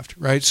aircraft,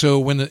 right?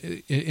 So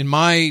in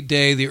my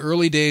day, the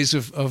early days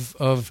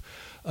of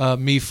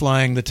me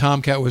flying, the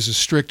Tomcat was a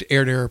strict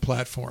air-to-air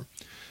platform.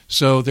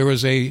 So there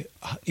was in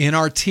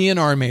our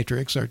TNR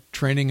matrix, our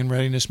training and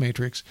readiness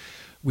matrix,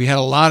 we had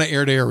a lot of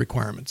air-to-air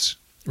requirements,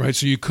 right?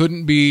 So you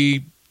couldn't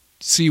be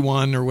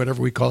C1 or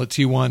whatever we call it,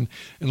 T1,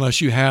 unless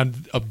you had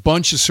a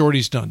bunch of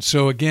sorties done.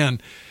 So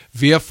again,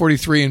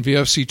 VF-43 and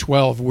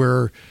VFC-12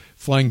 were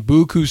flying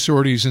buku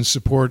sorties in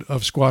support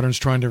of squadrons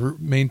trying to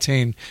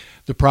maintain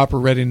the proper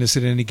readiness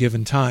at any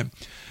given time.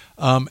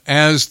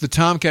 As the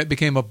Tomcat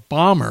became a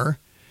bomber,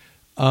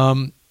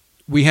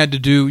 we had to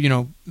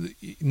do,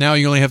 now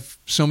you only have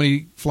so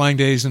many flying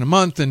days in a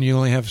month and you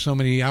only have so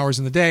many hours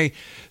in the day.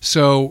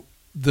 So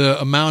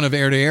the amount of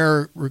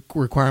air-to-air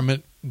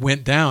requirement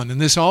went down. And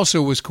this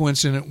also was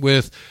coincident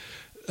with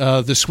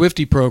the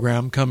Swifty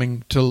program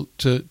coming to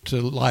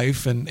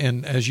life.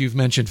 And as you've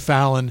mentioned,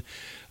 Fallon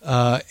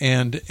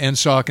and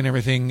NSOC and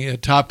everything,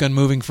 Top Gun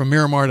moving from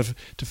Miramar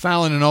to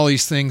Fallon and all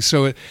these things.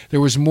 So there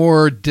was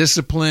more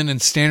discipline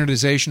and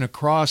standardization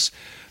across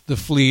the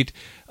fleet.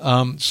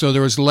 So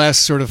there was less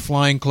sort of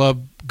flying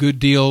club, good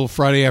deal,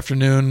 Friday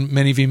afternoon,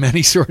 many v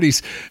many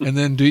sorties, and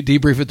then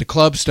debrief at the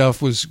club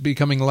stuff was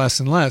becoming less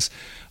and less.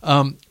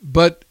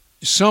 But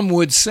some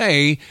would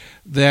say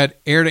that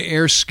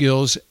air-to-air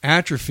skills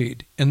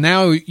atrophied. And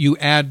now you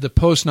add the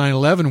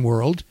post-9/11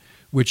 world,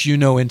 which you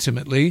know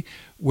intimately,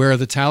 where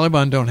the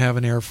Taliban don't have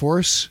an air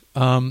force,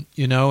 and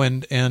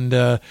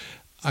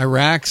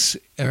Iraq's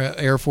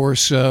air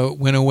force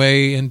went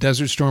away in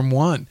Desert Storm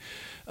 1.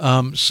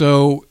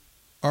 So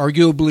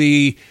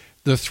arguably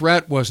the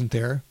threat wasn't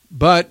there.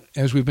 But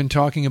as we've been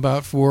talking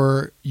about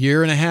for a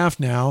year and a half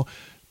now,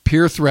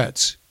 peer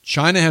threats.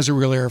 China has a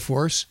real air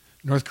force.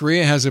 North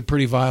Korea has a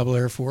pretty viable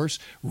air force.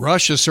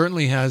 Russia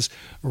certainly has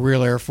a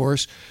real air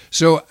force.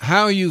 So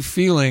how are you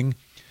feeling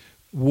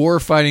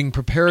war-fighting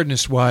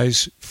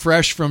preparedness-wise,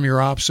 fresh from your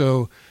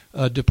OPSO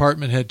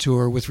department head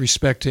tour with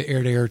respect to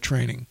air-to-air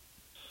training?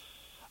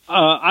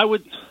 I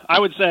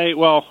would say,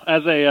 well,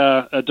 as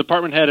a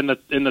department head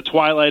in the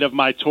twilight of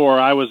my tour,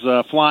 I was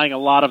flying a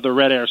lot of the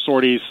Red Air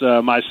sorties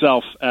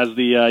myself as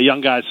the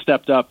young guys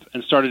stepped up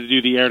and started to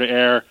do the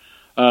air-to-air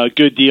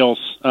good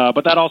deals.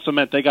 But that also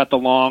meant they got the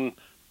long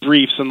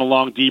briefs and the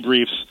long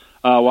debriefs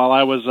while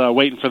I was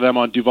waiting for them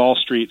on Duval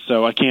Street.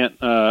 So I can't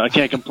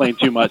complain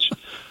too much.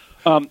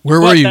 Where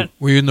were you?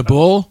 Were you in the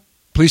Bull?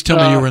 Please tell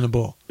me you were in the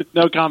Bull.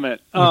 No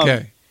comment.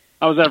 Okay.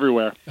 I was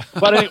everywhere.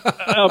 But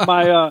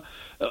anyway,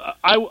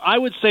 I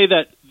would say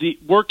that the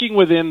working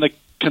within the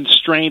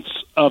constraints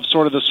of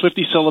sort of the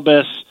SWFTY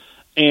syllabus,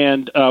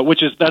 and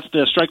that's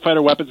the Strike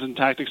Fighter Weapons and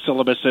Tactics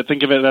syllabus. So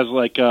think of it as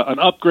like an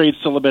upgrade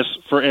syllabus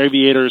for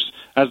aviators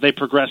as they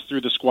progress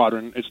through the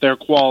squadron. It's their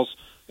quals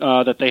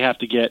that they have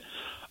to get.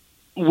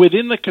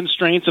 Within the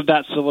constraints of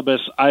that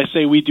syllabus, I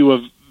say we do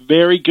a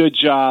very good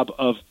job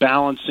of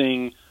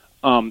balancing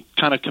kind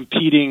of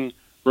competing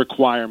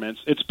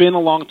requirements. It's been a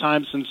long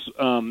time since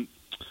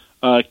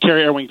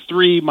Carrier Air Wing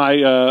 3, my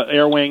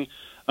air wing,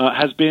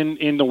 has been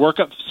in the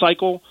workup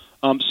cycle.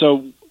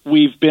 So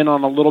we've been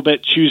on a little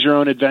bit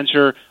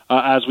choose-your-own-adventure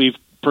as we've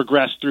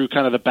progressed through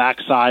kind of the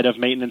backside of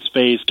maintenance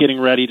phase, getting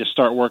ready to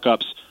start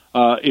workups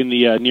in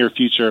the near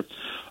future.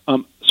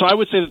 So I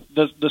would say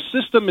that the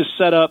system is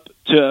set up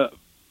to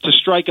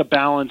strike a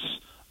balance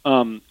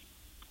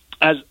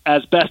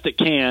as best it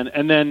can,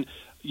 and then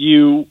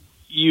you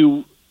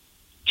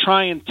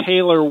try and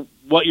tailor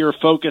what you're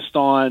focused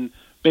on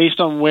based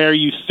on where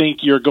you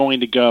think you're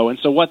going to go. And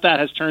so what that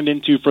has turned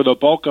into for the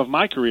bulk of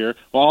my career,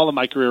 well, all of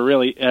my career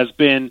really, has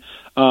been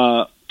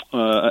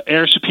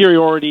air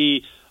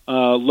superiority,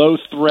 low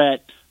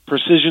threat,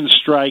 precision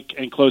strike,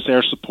 and close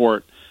air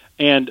support.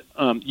 And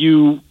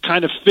you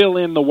kind of fill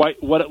in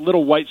what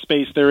little white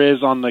space there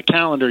is on the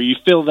calendar. You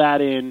fill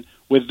that in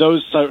with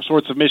those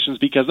sorts of missions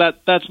because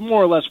that's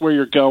more or less where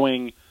you're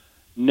going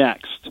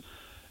next.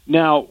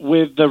 Now,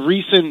 with the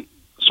recent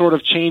sort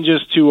of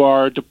changes to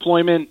our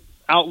deployment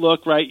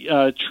outlook,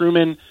 right?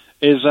 Truman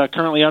is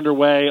currently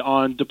underway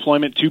on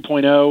deployment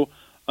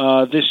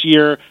 2.0 this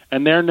year,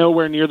 and they're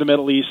nowhere near the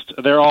Middle East.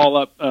 They're all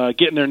up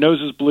getting their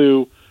noses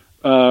blue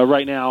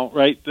right now,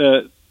 right?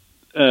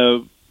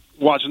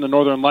 Watching the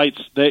Northern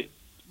Lights. There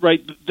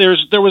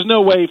was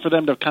no way for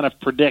them to kind of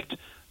predict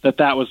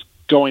that was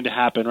going to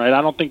happen, right?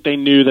 I don't think they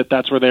knew that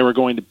that's where they were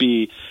going to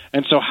be.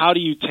 And so how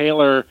do you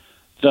tailor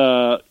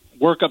the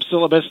workup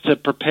syllabus to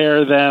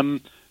prepare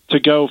them to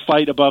go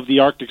fight above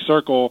the Arctic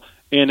Circle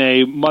in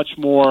a much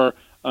more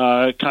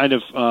kind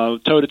of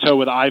toe-to-toe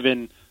with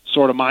Ivan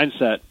sort of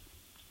mindset?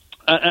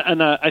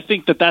 And I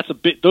think that's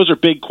those are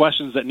big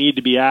questions that need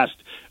to be asked,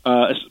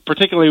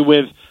 particularly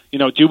with,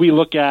 do we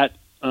look at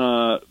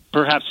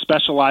perhaps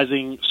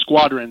specializing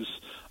squadrons?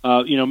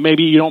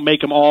 Maybe you don't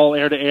make them all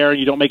air-to-air and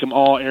you don't make them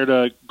all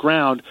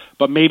air-to-ground,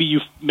 but maybe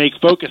you make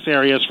focus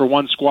areas for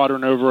one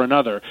squadron over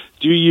another.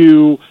 Do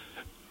you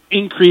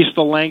increase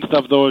the length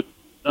of the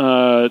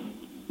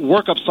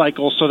workup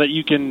cycle so that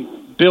you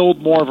can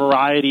build more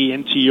variety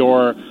into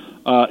your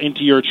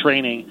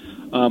training?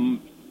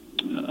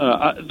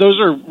 Those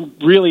are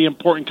really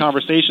important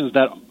conversations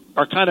that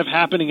are kind of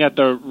happening at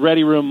the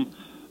ready room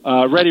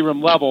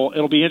level.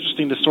 It'll be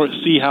interesting to sort of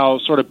see how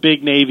sort of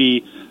Big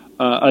Navy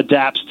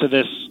adapts to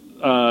this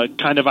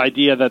kind of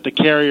idea that the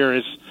carrier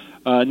is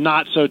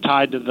not so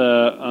tied to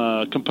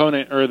the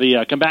component or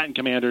the combatant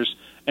commanders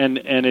and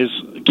is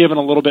given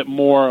a little bit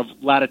more of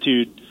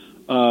latitude,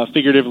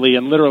 figuratively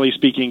and literally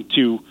speaking,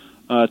 to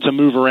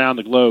move around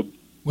the globe.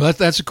 Well,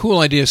 that's a cool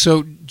idea.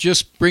 So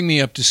just bring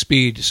me up to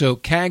speed. So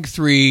CAG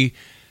 3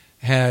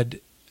 had,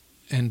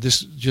 and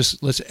this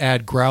just let's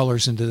add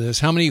growlers into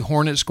this. How many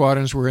Hornet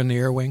squadrons were in the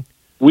air wing?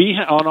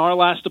 On our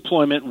last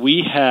deployment,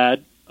 we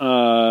had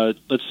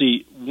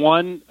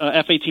one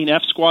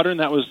F-18F squadron,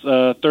 that was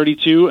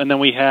 32, and then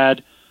we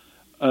had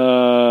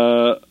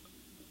an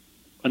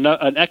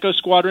Echo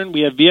squadron.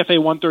 We had VFA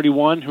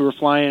 131 who were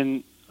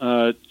flying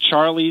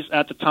Charlies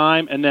at the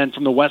time, and then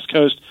from the West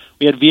Coast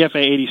we had VFA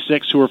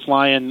 86 who were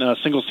flying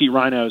single-seat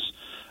Rhinos,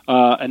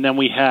 and then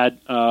we had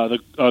the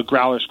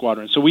Growler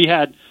squadron. So we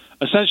had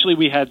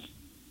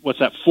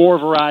 4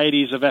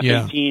 varieties of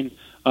F-18,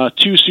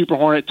 2 Super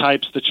Hornet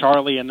types, the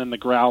Charlie and then the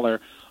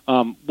Growler,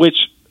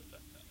 which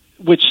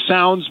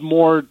sounds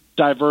more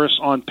diverse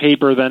on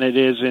paper than it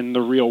is in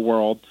the real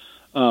world.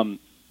 And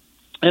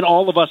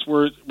all of us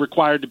were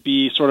required to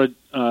be sort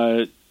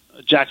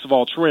jacks of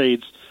all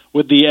trades,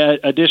 with the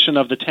addition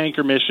of the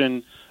tanker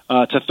mission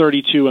to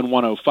 32 and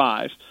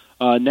 105.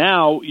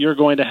 Now you're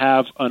going to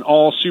have an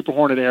all Super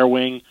Hornet air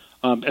wing,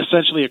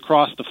 essentially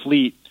across the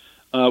fleet,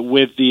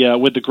 with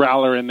the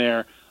Growler in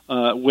there,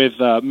 with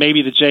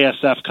maybe the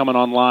JSF coming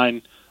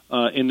online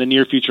in the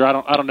near future.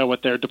 I don't know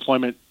what their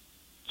deployment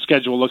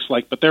schedule looks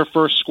like, but their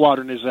first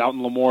squadron is out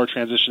in Lemoore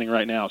transitioning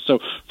right now. So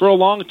for a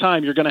long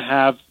time, you're going to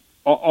have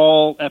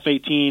all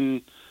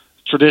F-18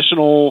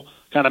 traditional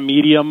kind of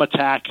medium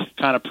attack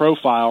kind of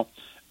profile,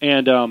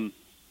 and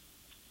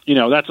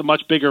that's a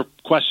much bigger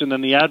question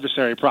than the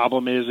adversary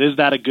problem is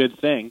that a good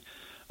thing?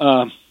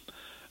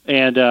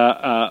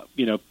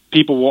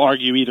 People will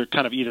argue either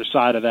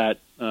side of that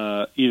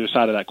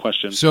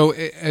question. So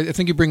I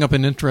think you bring up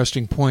an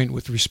interesting point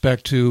with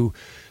respect to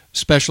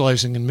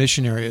specializing in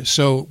mission areas.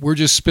 So we're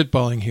just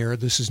spitballing here.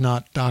 This is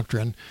not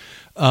doctrine.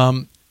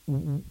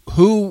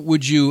 Who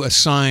would you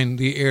assign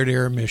the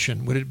air-to-air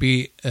mission? Would it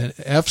be an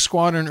F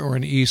squadron or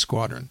an E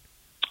squadron?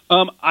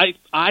 I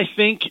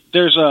think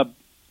there's an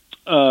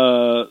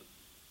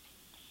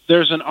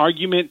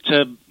argument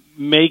to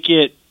make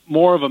it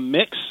more of a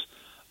mix.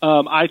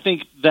 I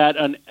think that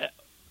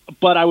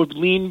but I would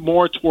lean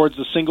more towards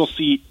the single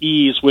seat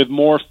E's with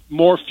more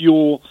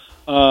fuel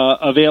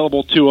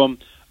available to them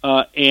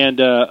and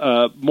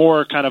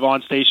more kind of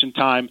on station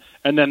time.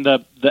 And then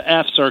the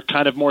Fs are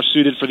kind of more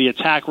suited for the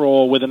attack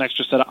role with an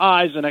extra set of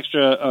eyes, an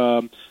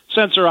extra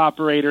sensor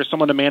operator,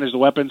 someone to manage the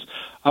weapons.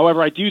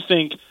 However, I do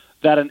think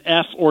that an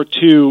F or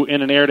two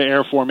in an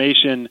air-to-air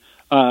formation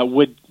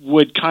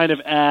would kind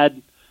of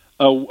add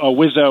a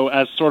Wizzo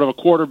as sort of a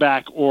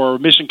quarterback or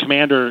mission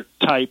commander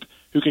type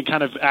who can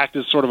kind of act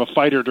as sort of a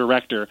fighter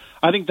director.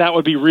 I think that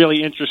would be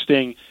really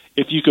interesting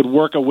if you could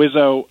work a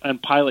Wizzo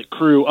and pilot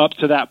crew up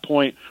to that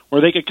point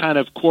where they could kind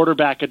of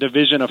quarterback a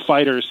division of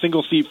fighters,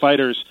 single-seat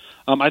fighters.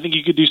 I think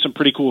you could do some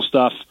pretty cool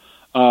stuff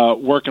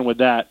working with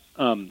that.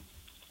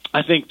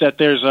 I think that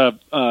there's a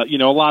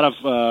lot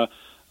of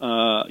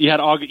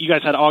you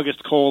guys had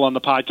August Cole on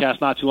the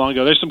podcast not too long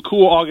ago. There's some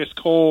cool August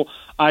Cole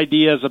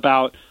ideas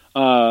about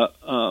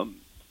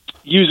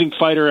using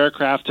fighter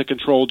aircraft to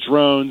control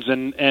drones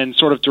and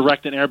sort of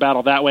direct an air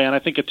battle that way. And I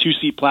think a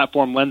two-seat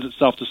platform lends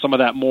itself to some of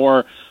that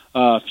more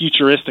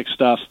futuristic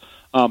stuff.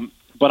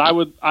 But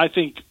I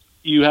think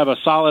you have a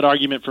solid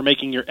argument for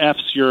making your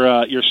Fs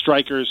your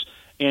strikers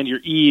and your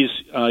E's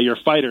your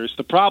fighters.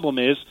 The problem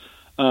is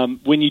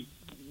when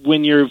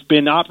you've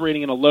been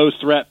operating in a low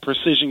threat,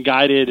 precision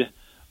guided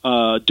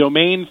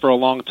domain for a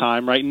long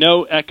time, right?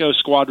 No Echo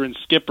Squadron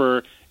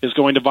skipper is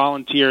going to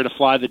volunteer to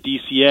fly the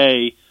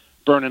DCA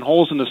burning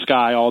holes in the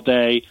sky all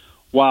day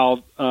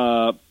while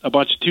a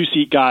bunch of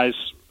two-seat guys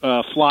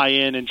fly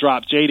in and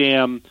drop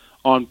JDAM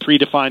on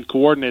predefined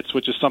coordinates,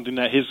 which is something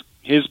that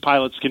his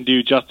pilots can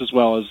do just as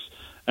well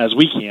as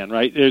we can,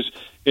 right?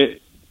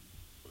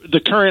 The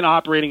current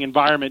operating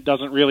environment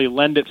doesn't really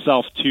lend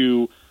itself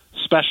to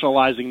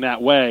specializing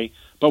that way,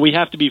 but we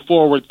have to be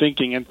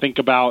forward-thinking and think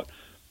about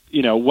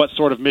what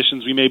sort of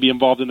missions we may be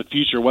involved in the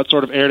future, what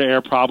sort of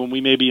air-to-air problem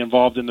we may be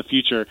involved in the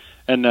future.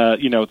 And,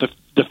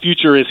 the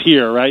future is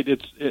here, right?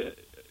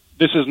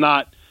 This is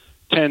not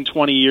 10,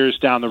 20 years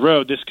down the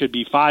road. This could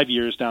be 5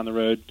 years down the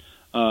road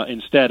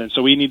instead. And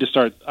so we need to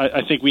start,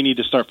 I think we need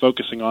to start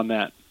focusing on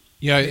that.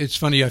 Yeah, it's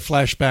funny. I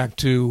flash back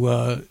to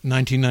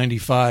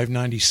 1995,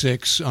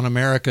 96 on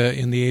America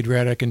in the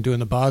Adriatic and doing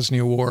the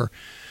Bosnia War,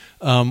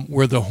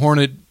 where the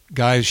Hornet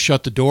guys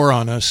shut the door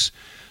on us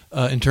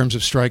in terms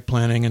of strike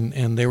planning,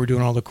 and they were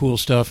doing all the cool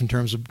stuff in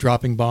terms of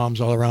dropping bombs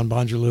all around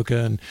Banja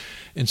Luka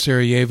and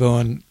Sarajevo.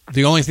 And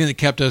the only thing that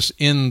kept us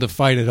in the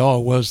fight at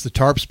all was the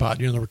TARP spot,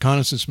 the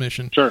reconnaissance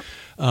mission. Sure.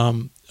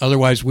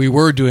 Otherwise, we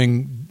were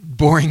doing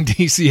boring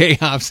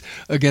DCA ops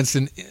against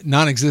a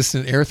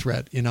non-existent air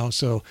threat,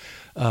 So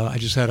I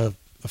just had a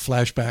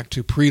flashback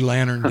to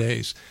pre-Lantern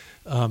days.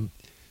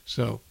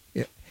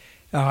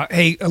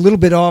 Hey, a little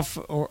bit off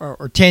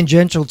or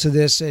tangential to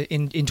this,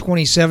 in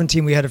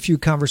 2017 we had a few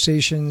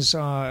conversations,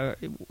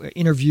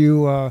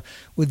 interview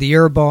with the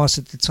air boss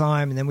at the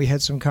time, and then we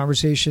had some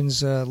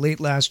conversations late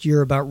last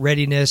year about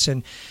readiness.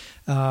 And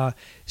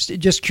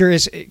just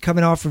curious,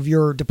 coming off of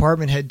your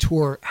department head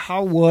tour,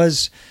 how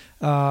was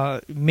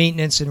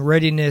maintenance and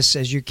readiness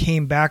as you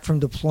came back from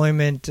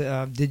deployment?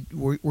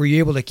 Were you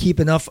able to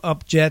keep enough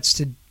up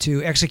jets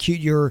to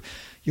execute your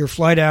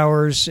flight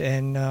hours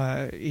and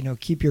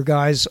keep your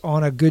guys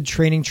on a good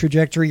training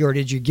trajectory, or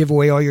did you give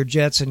away all your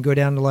jets and go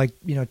down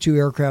to 2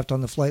 aircraft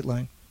on the flight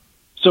line?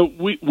 So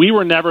we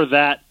were never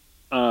that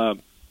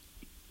kind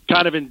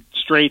of in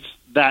straits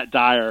that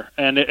dire,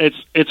 and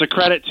it's a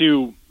credit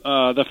to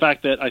the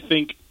fact that I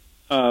think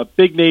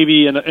Big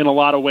Navy in a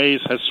lot of ways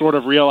has sort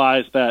of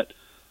realized that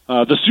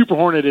the Super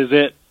Hornet is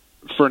it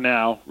for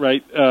now,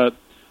 right?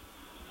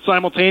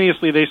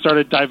 Simultaneously, they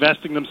started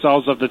divesting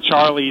themselves of the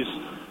Charlies,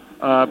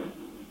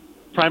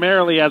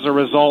 primarily as a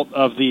result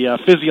of the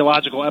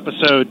physiological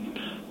episode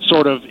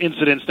sort of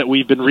incidents that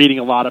we've been reading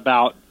a lot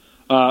about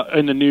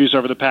in the news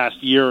over the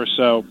past year or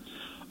so.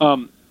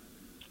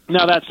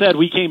 Now, that said,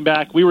 we came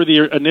back. We were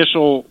the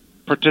initial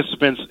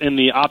participants in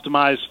the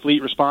Optimized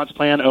Fleet Response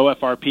Plan,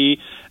 OFRP,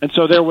 and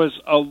so there was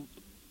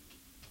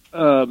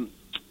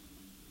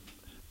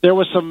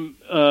some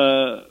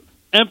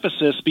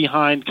emphasis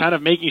behind kind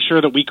of making sure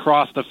that we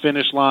crossed the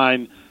finish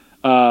line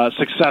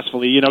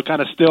successfully.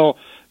 Kind of still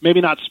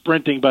maybe not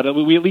sprinting, but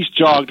we at least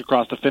jogged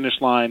across the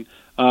finish line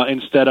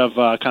instead of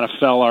kind of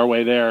fell our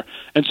way there.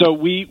 And so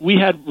we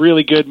had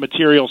really good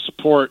material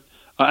support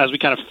as we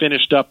kind of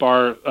finished up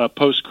our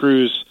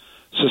post-cruise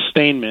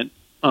sustainment.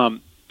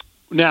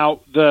 Now,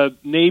 the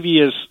Navy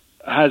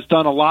has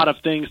done a lot of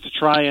things to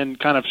try and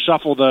kind of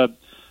shuffle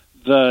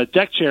the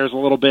deck chairs a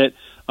little bit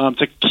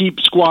to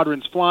keep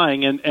squadrons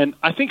flying, and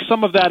I think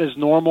some of that is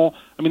normal.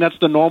 I mean, that's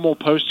the normal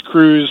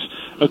post-cruise.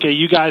 Okay,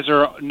 you guys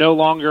are no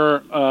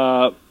longer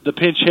the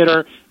pinch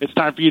hitter. It's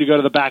time for you to go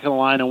to the back of the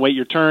line and wait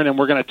your turn, and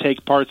we're going to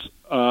take parts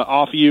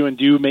off of you and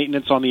do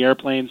maintenance on the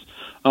airplanes.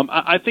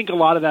 I think a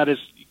lot of that is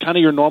kind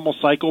of your normal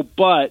cycle,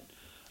 but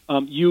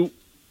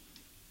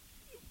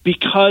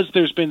because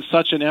there's been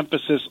such an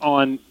emphasis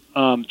on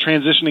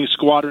transitioning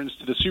squadrons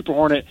to the Super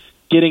Hornet,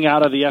 getting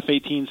out of the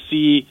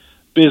F-18C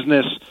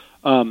business,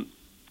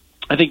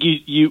 I think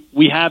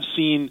we have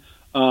seen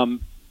kind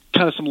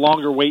of some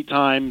longer wait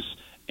times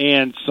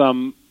and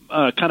some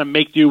kind of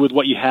make do with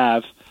what you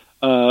have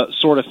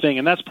sort of thing,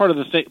 and that's part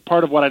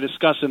of what I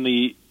discuss in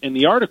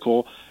the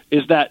article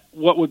is that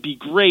what would be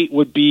great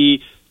would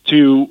be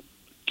to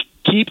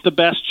keep the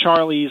best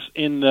Charlies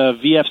in the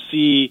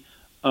VFC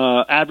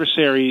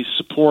adversary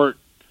support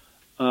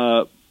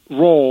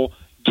role,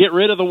 get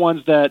rid of the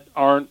ones that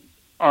are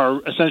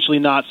essentially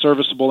not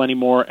serviceable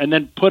anymore, and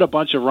then put a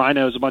bunch of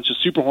Rhinos, a bunch of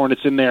Super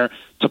Hornets in there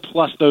to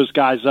plus those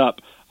guys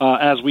up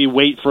as we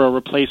wait for a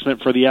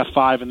replacement for the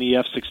F-5 and the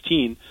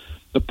F-16.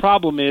 The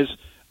problem is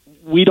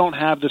we don't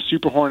have the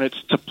Super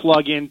Hornets to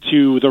plug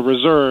into the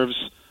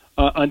reserves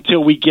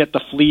until we get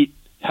the fleet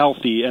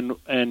healthy,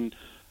 and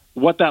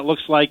what that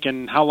looks like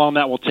and how long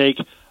that will take,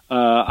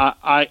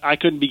 I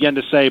couldn't begin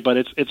to say, but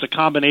it's a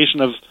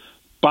combination of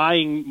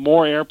buying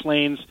more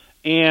airplanes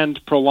and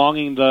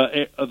prolonging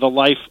the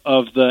life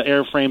of the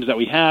airframes that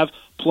we have,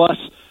 plus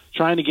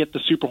trying to get the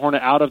Super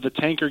Hornet out of the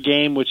tanker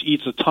game, which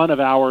eats a ton of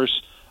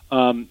hours,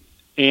 and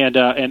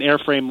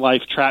airframe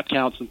life, trap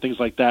counts, and things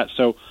like that.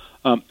 So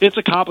it's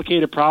a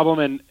complicated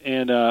problem,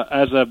 and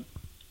as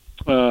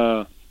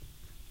a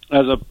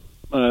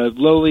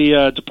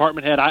lowly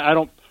department head, I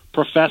don't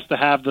profess to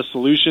have the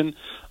solution,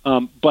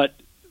 but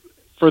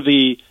for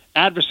the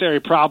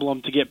adversary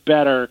problem to get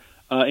better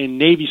in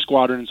Navy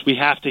squadrons, we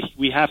have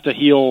to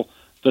heal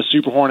the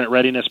Super Hornet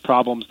readiness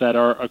problems that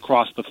are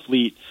across the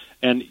fleet,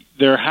 and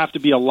there have to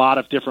be a lot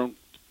of different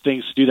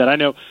things to do that. I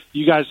know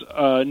you guys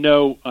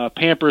know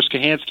Pampers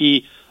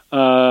Kahansky.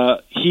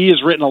 He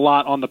has written a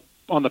lot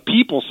on the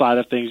people side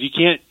of things.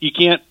 You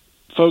can't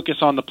focus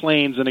on the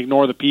planes and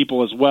ignore the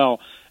people as well.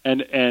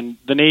 And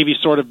the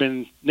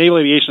Naval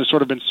aviation has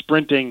sort of been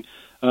sprinting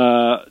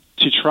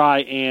to try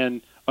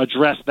and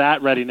address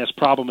that readiness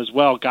problem as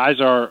well. Guys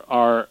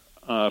are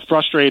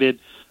frustrated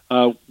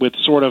with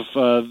sort of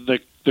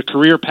the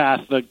career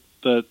path,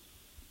 the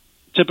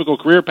typical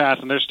career path,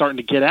 and they're starting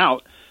to get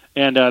out.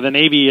 And the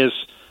Navy is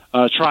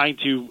trying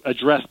to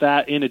address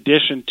that in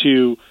addition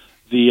to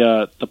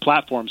the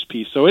platforms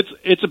piece. So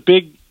it's a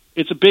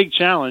big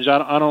challenge.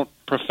 I don't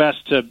profess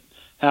to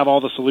have all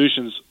the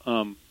solutions.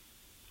 And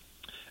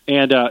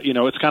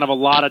it's kind of a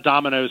lot of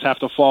dominoes have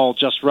to fall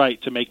just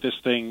right to make this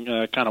thing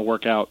kind of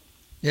work out.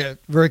 Yeah,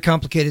 very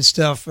complicated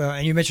stuff.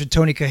 And you mentioned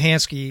Tony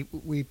Kahansky.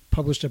 We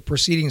published a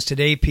Proceedings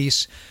Today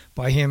piece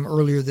by him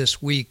earlier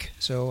this week,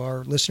 so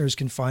our listeners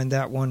can find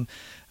that one.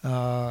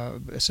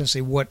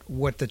 Essentially,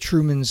 what the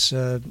Truman's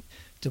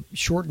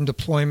shortened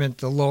deployment,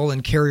 the lull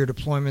in carrier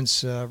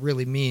deployments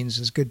really means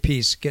is a good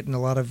piece. Getting a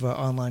lot of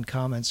online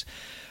comments.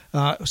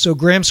 So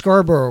Graham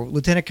Scarborough,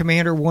 Lieutenant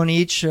Commander, one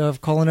each,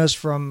 calling us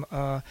from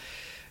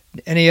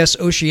NAS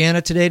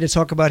Oceana today to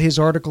talk about his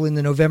article in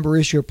the November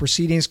issue of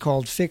Proceedings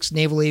called Fix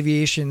Naval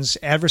Aviation's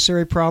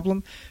Adversary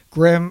Problem.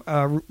 Graham,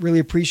 really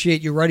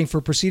appreciate you writing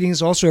for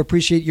Proceedings. Also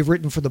appreciate you've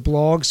written for the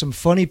blog, some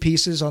funny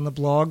pieces on the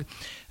blog,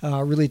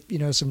 really,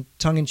 some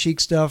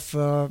tongue-in-cheek stuff,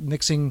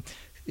 mixing,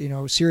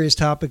 serious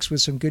topics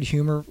with some good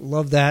humor.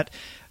 Love that.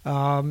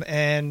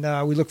 And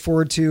we look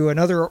forward to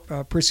another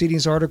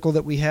Proceedings article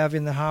that we have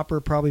in the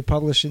hopper, probably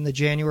published in the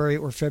January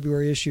or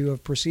February issue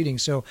of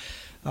Proceedings. So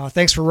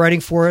thanks for writing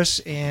for us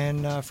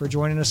and for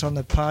joining us on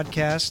the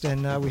podcast.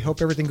 And we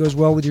hope everything goes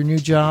well with your new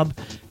job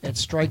at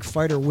Strike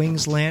Fighter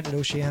Wings Land at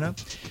Oceana.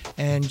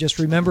 And just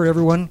remember,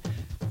 everyone,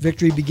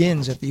 victory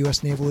begins at the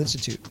U.S. Naval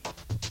Institute.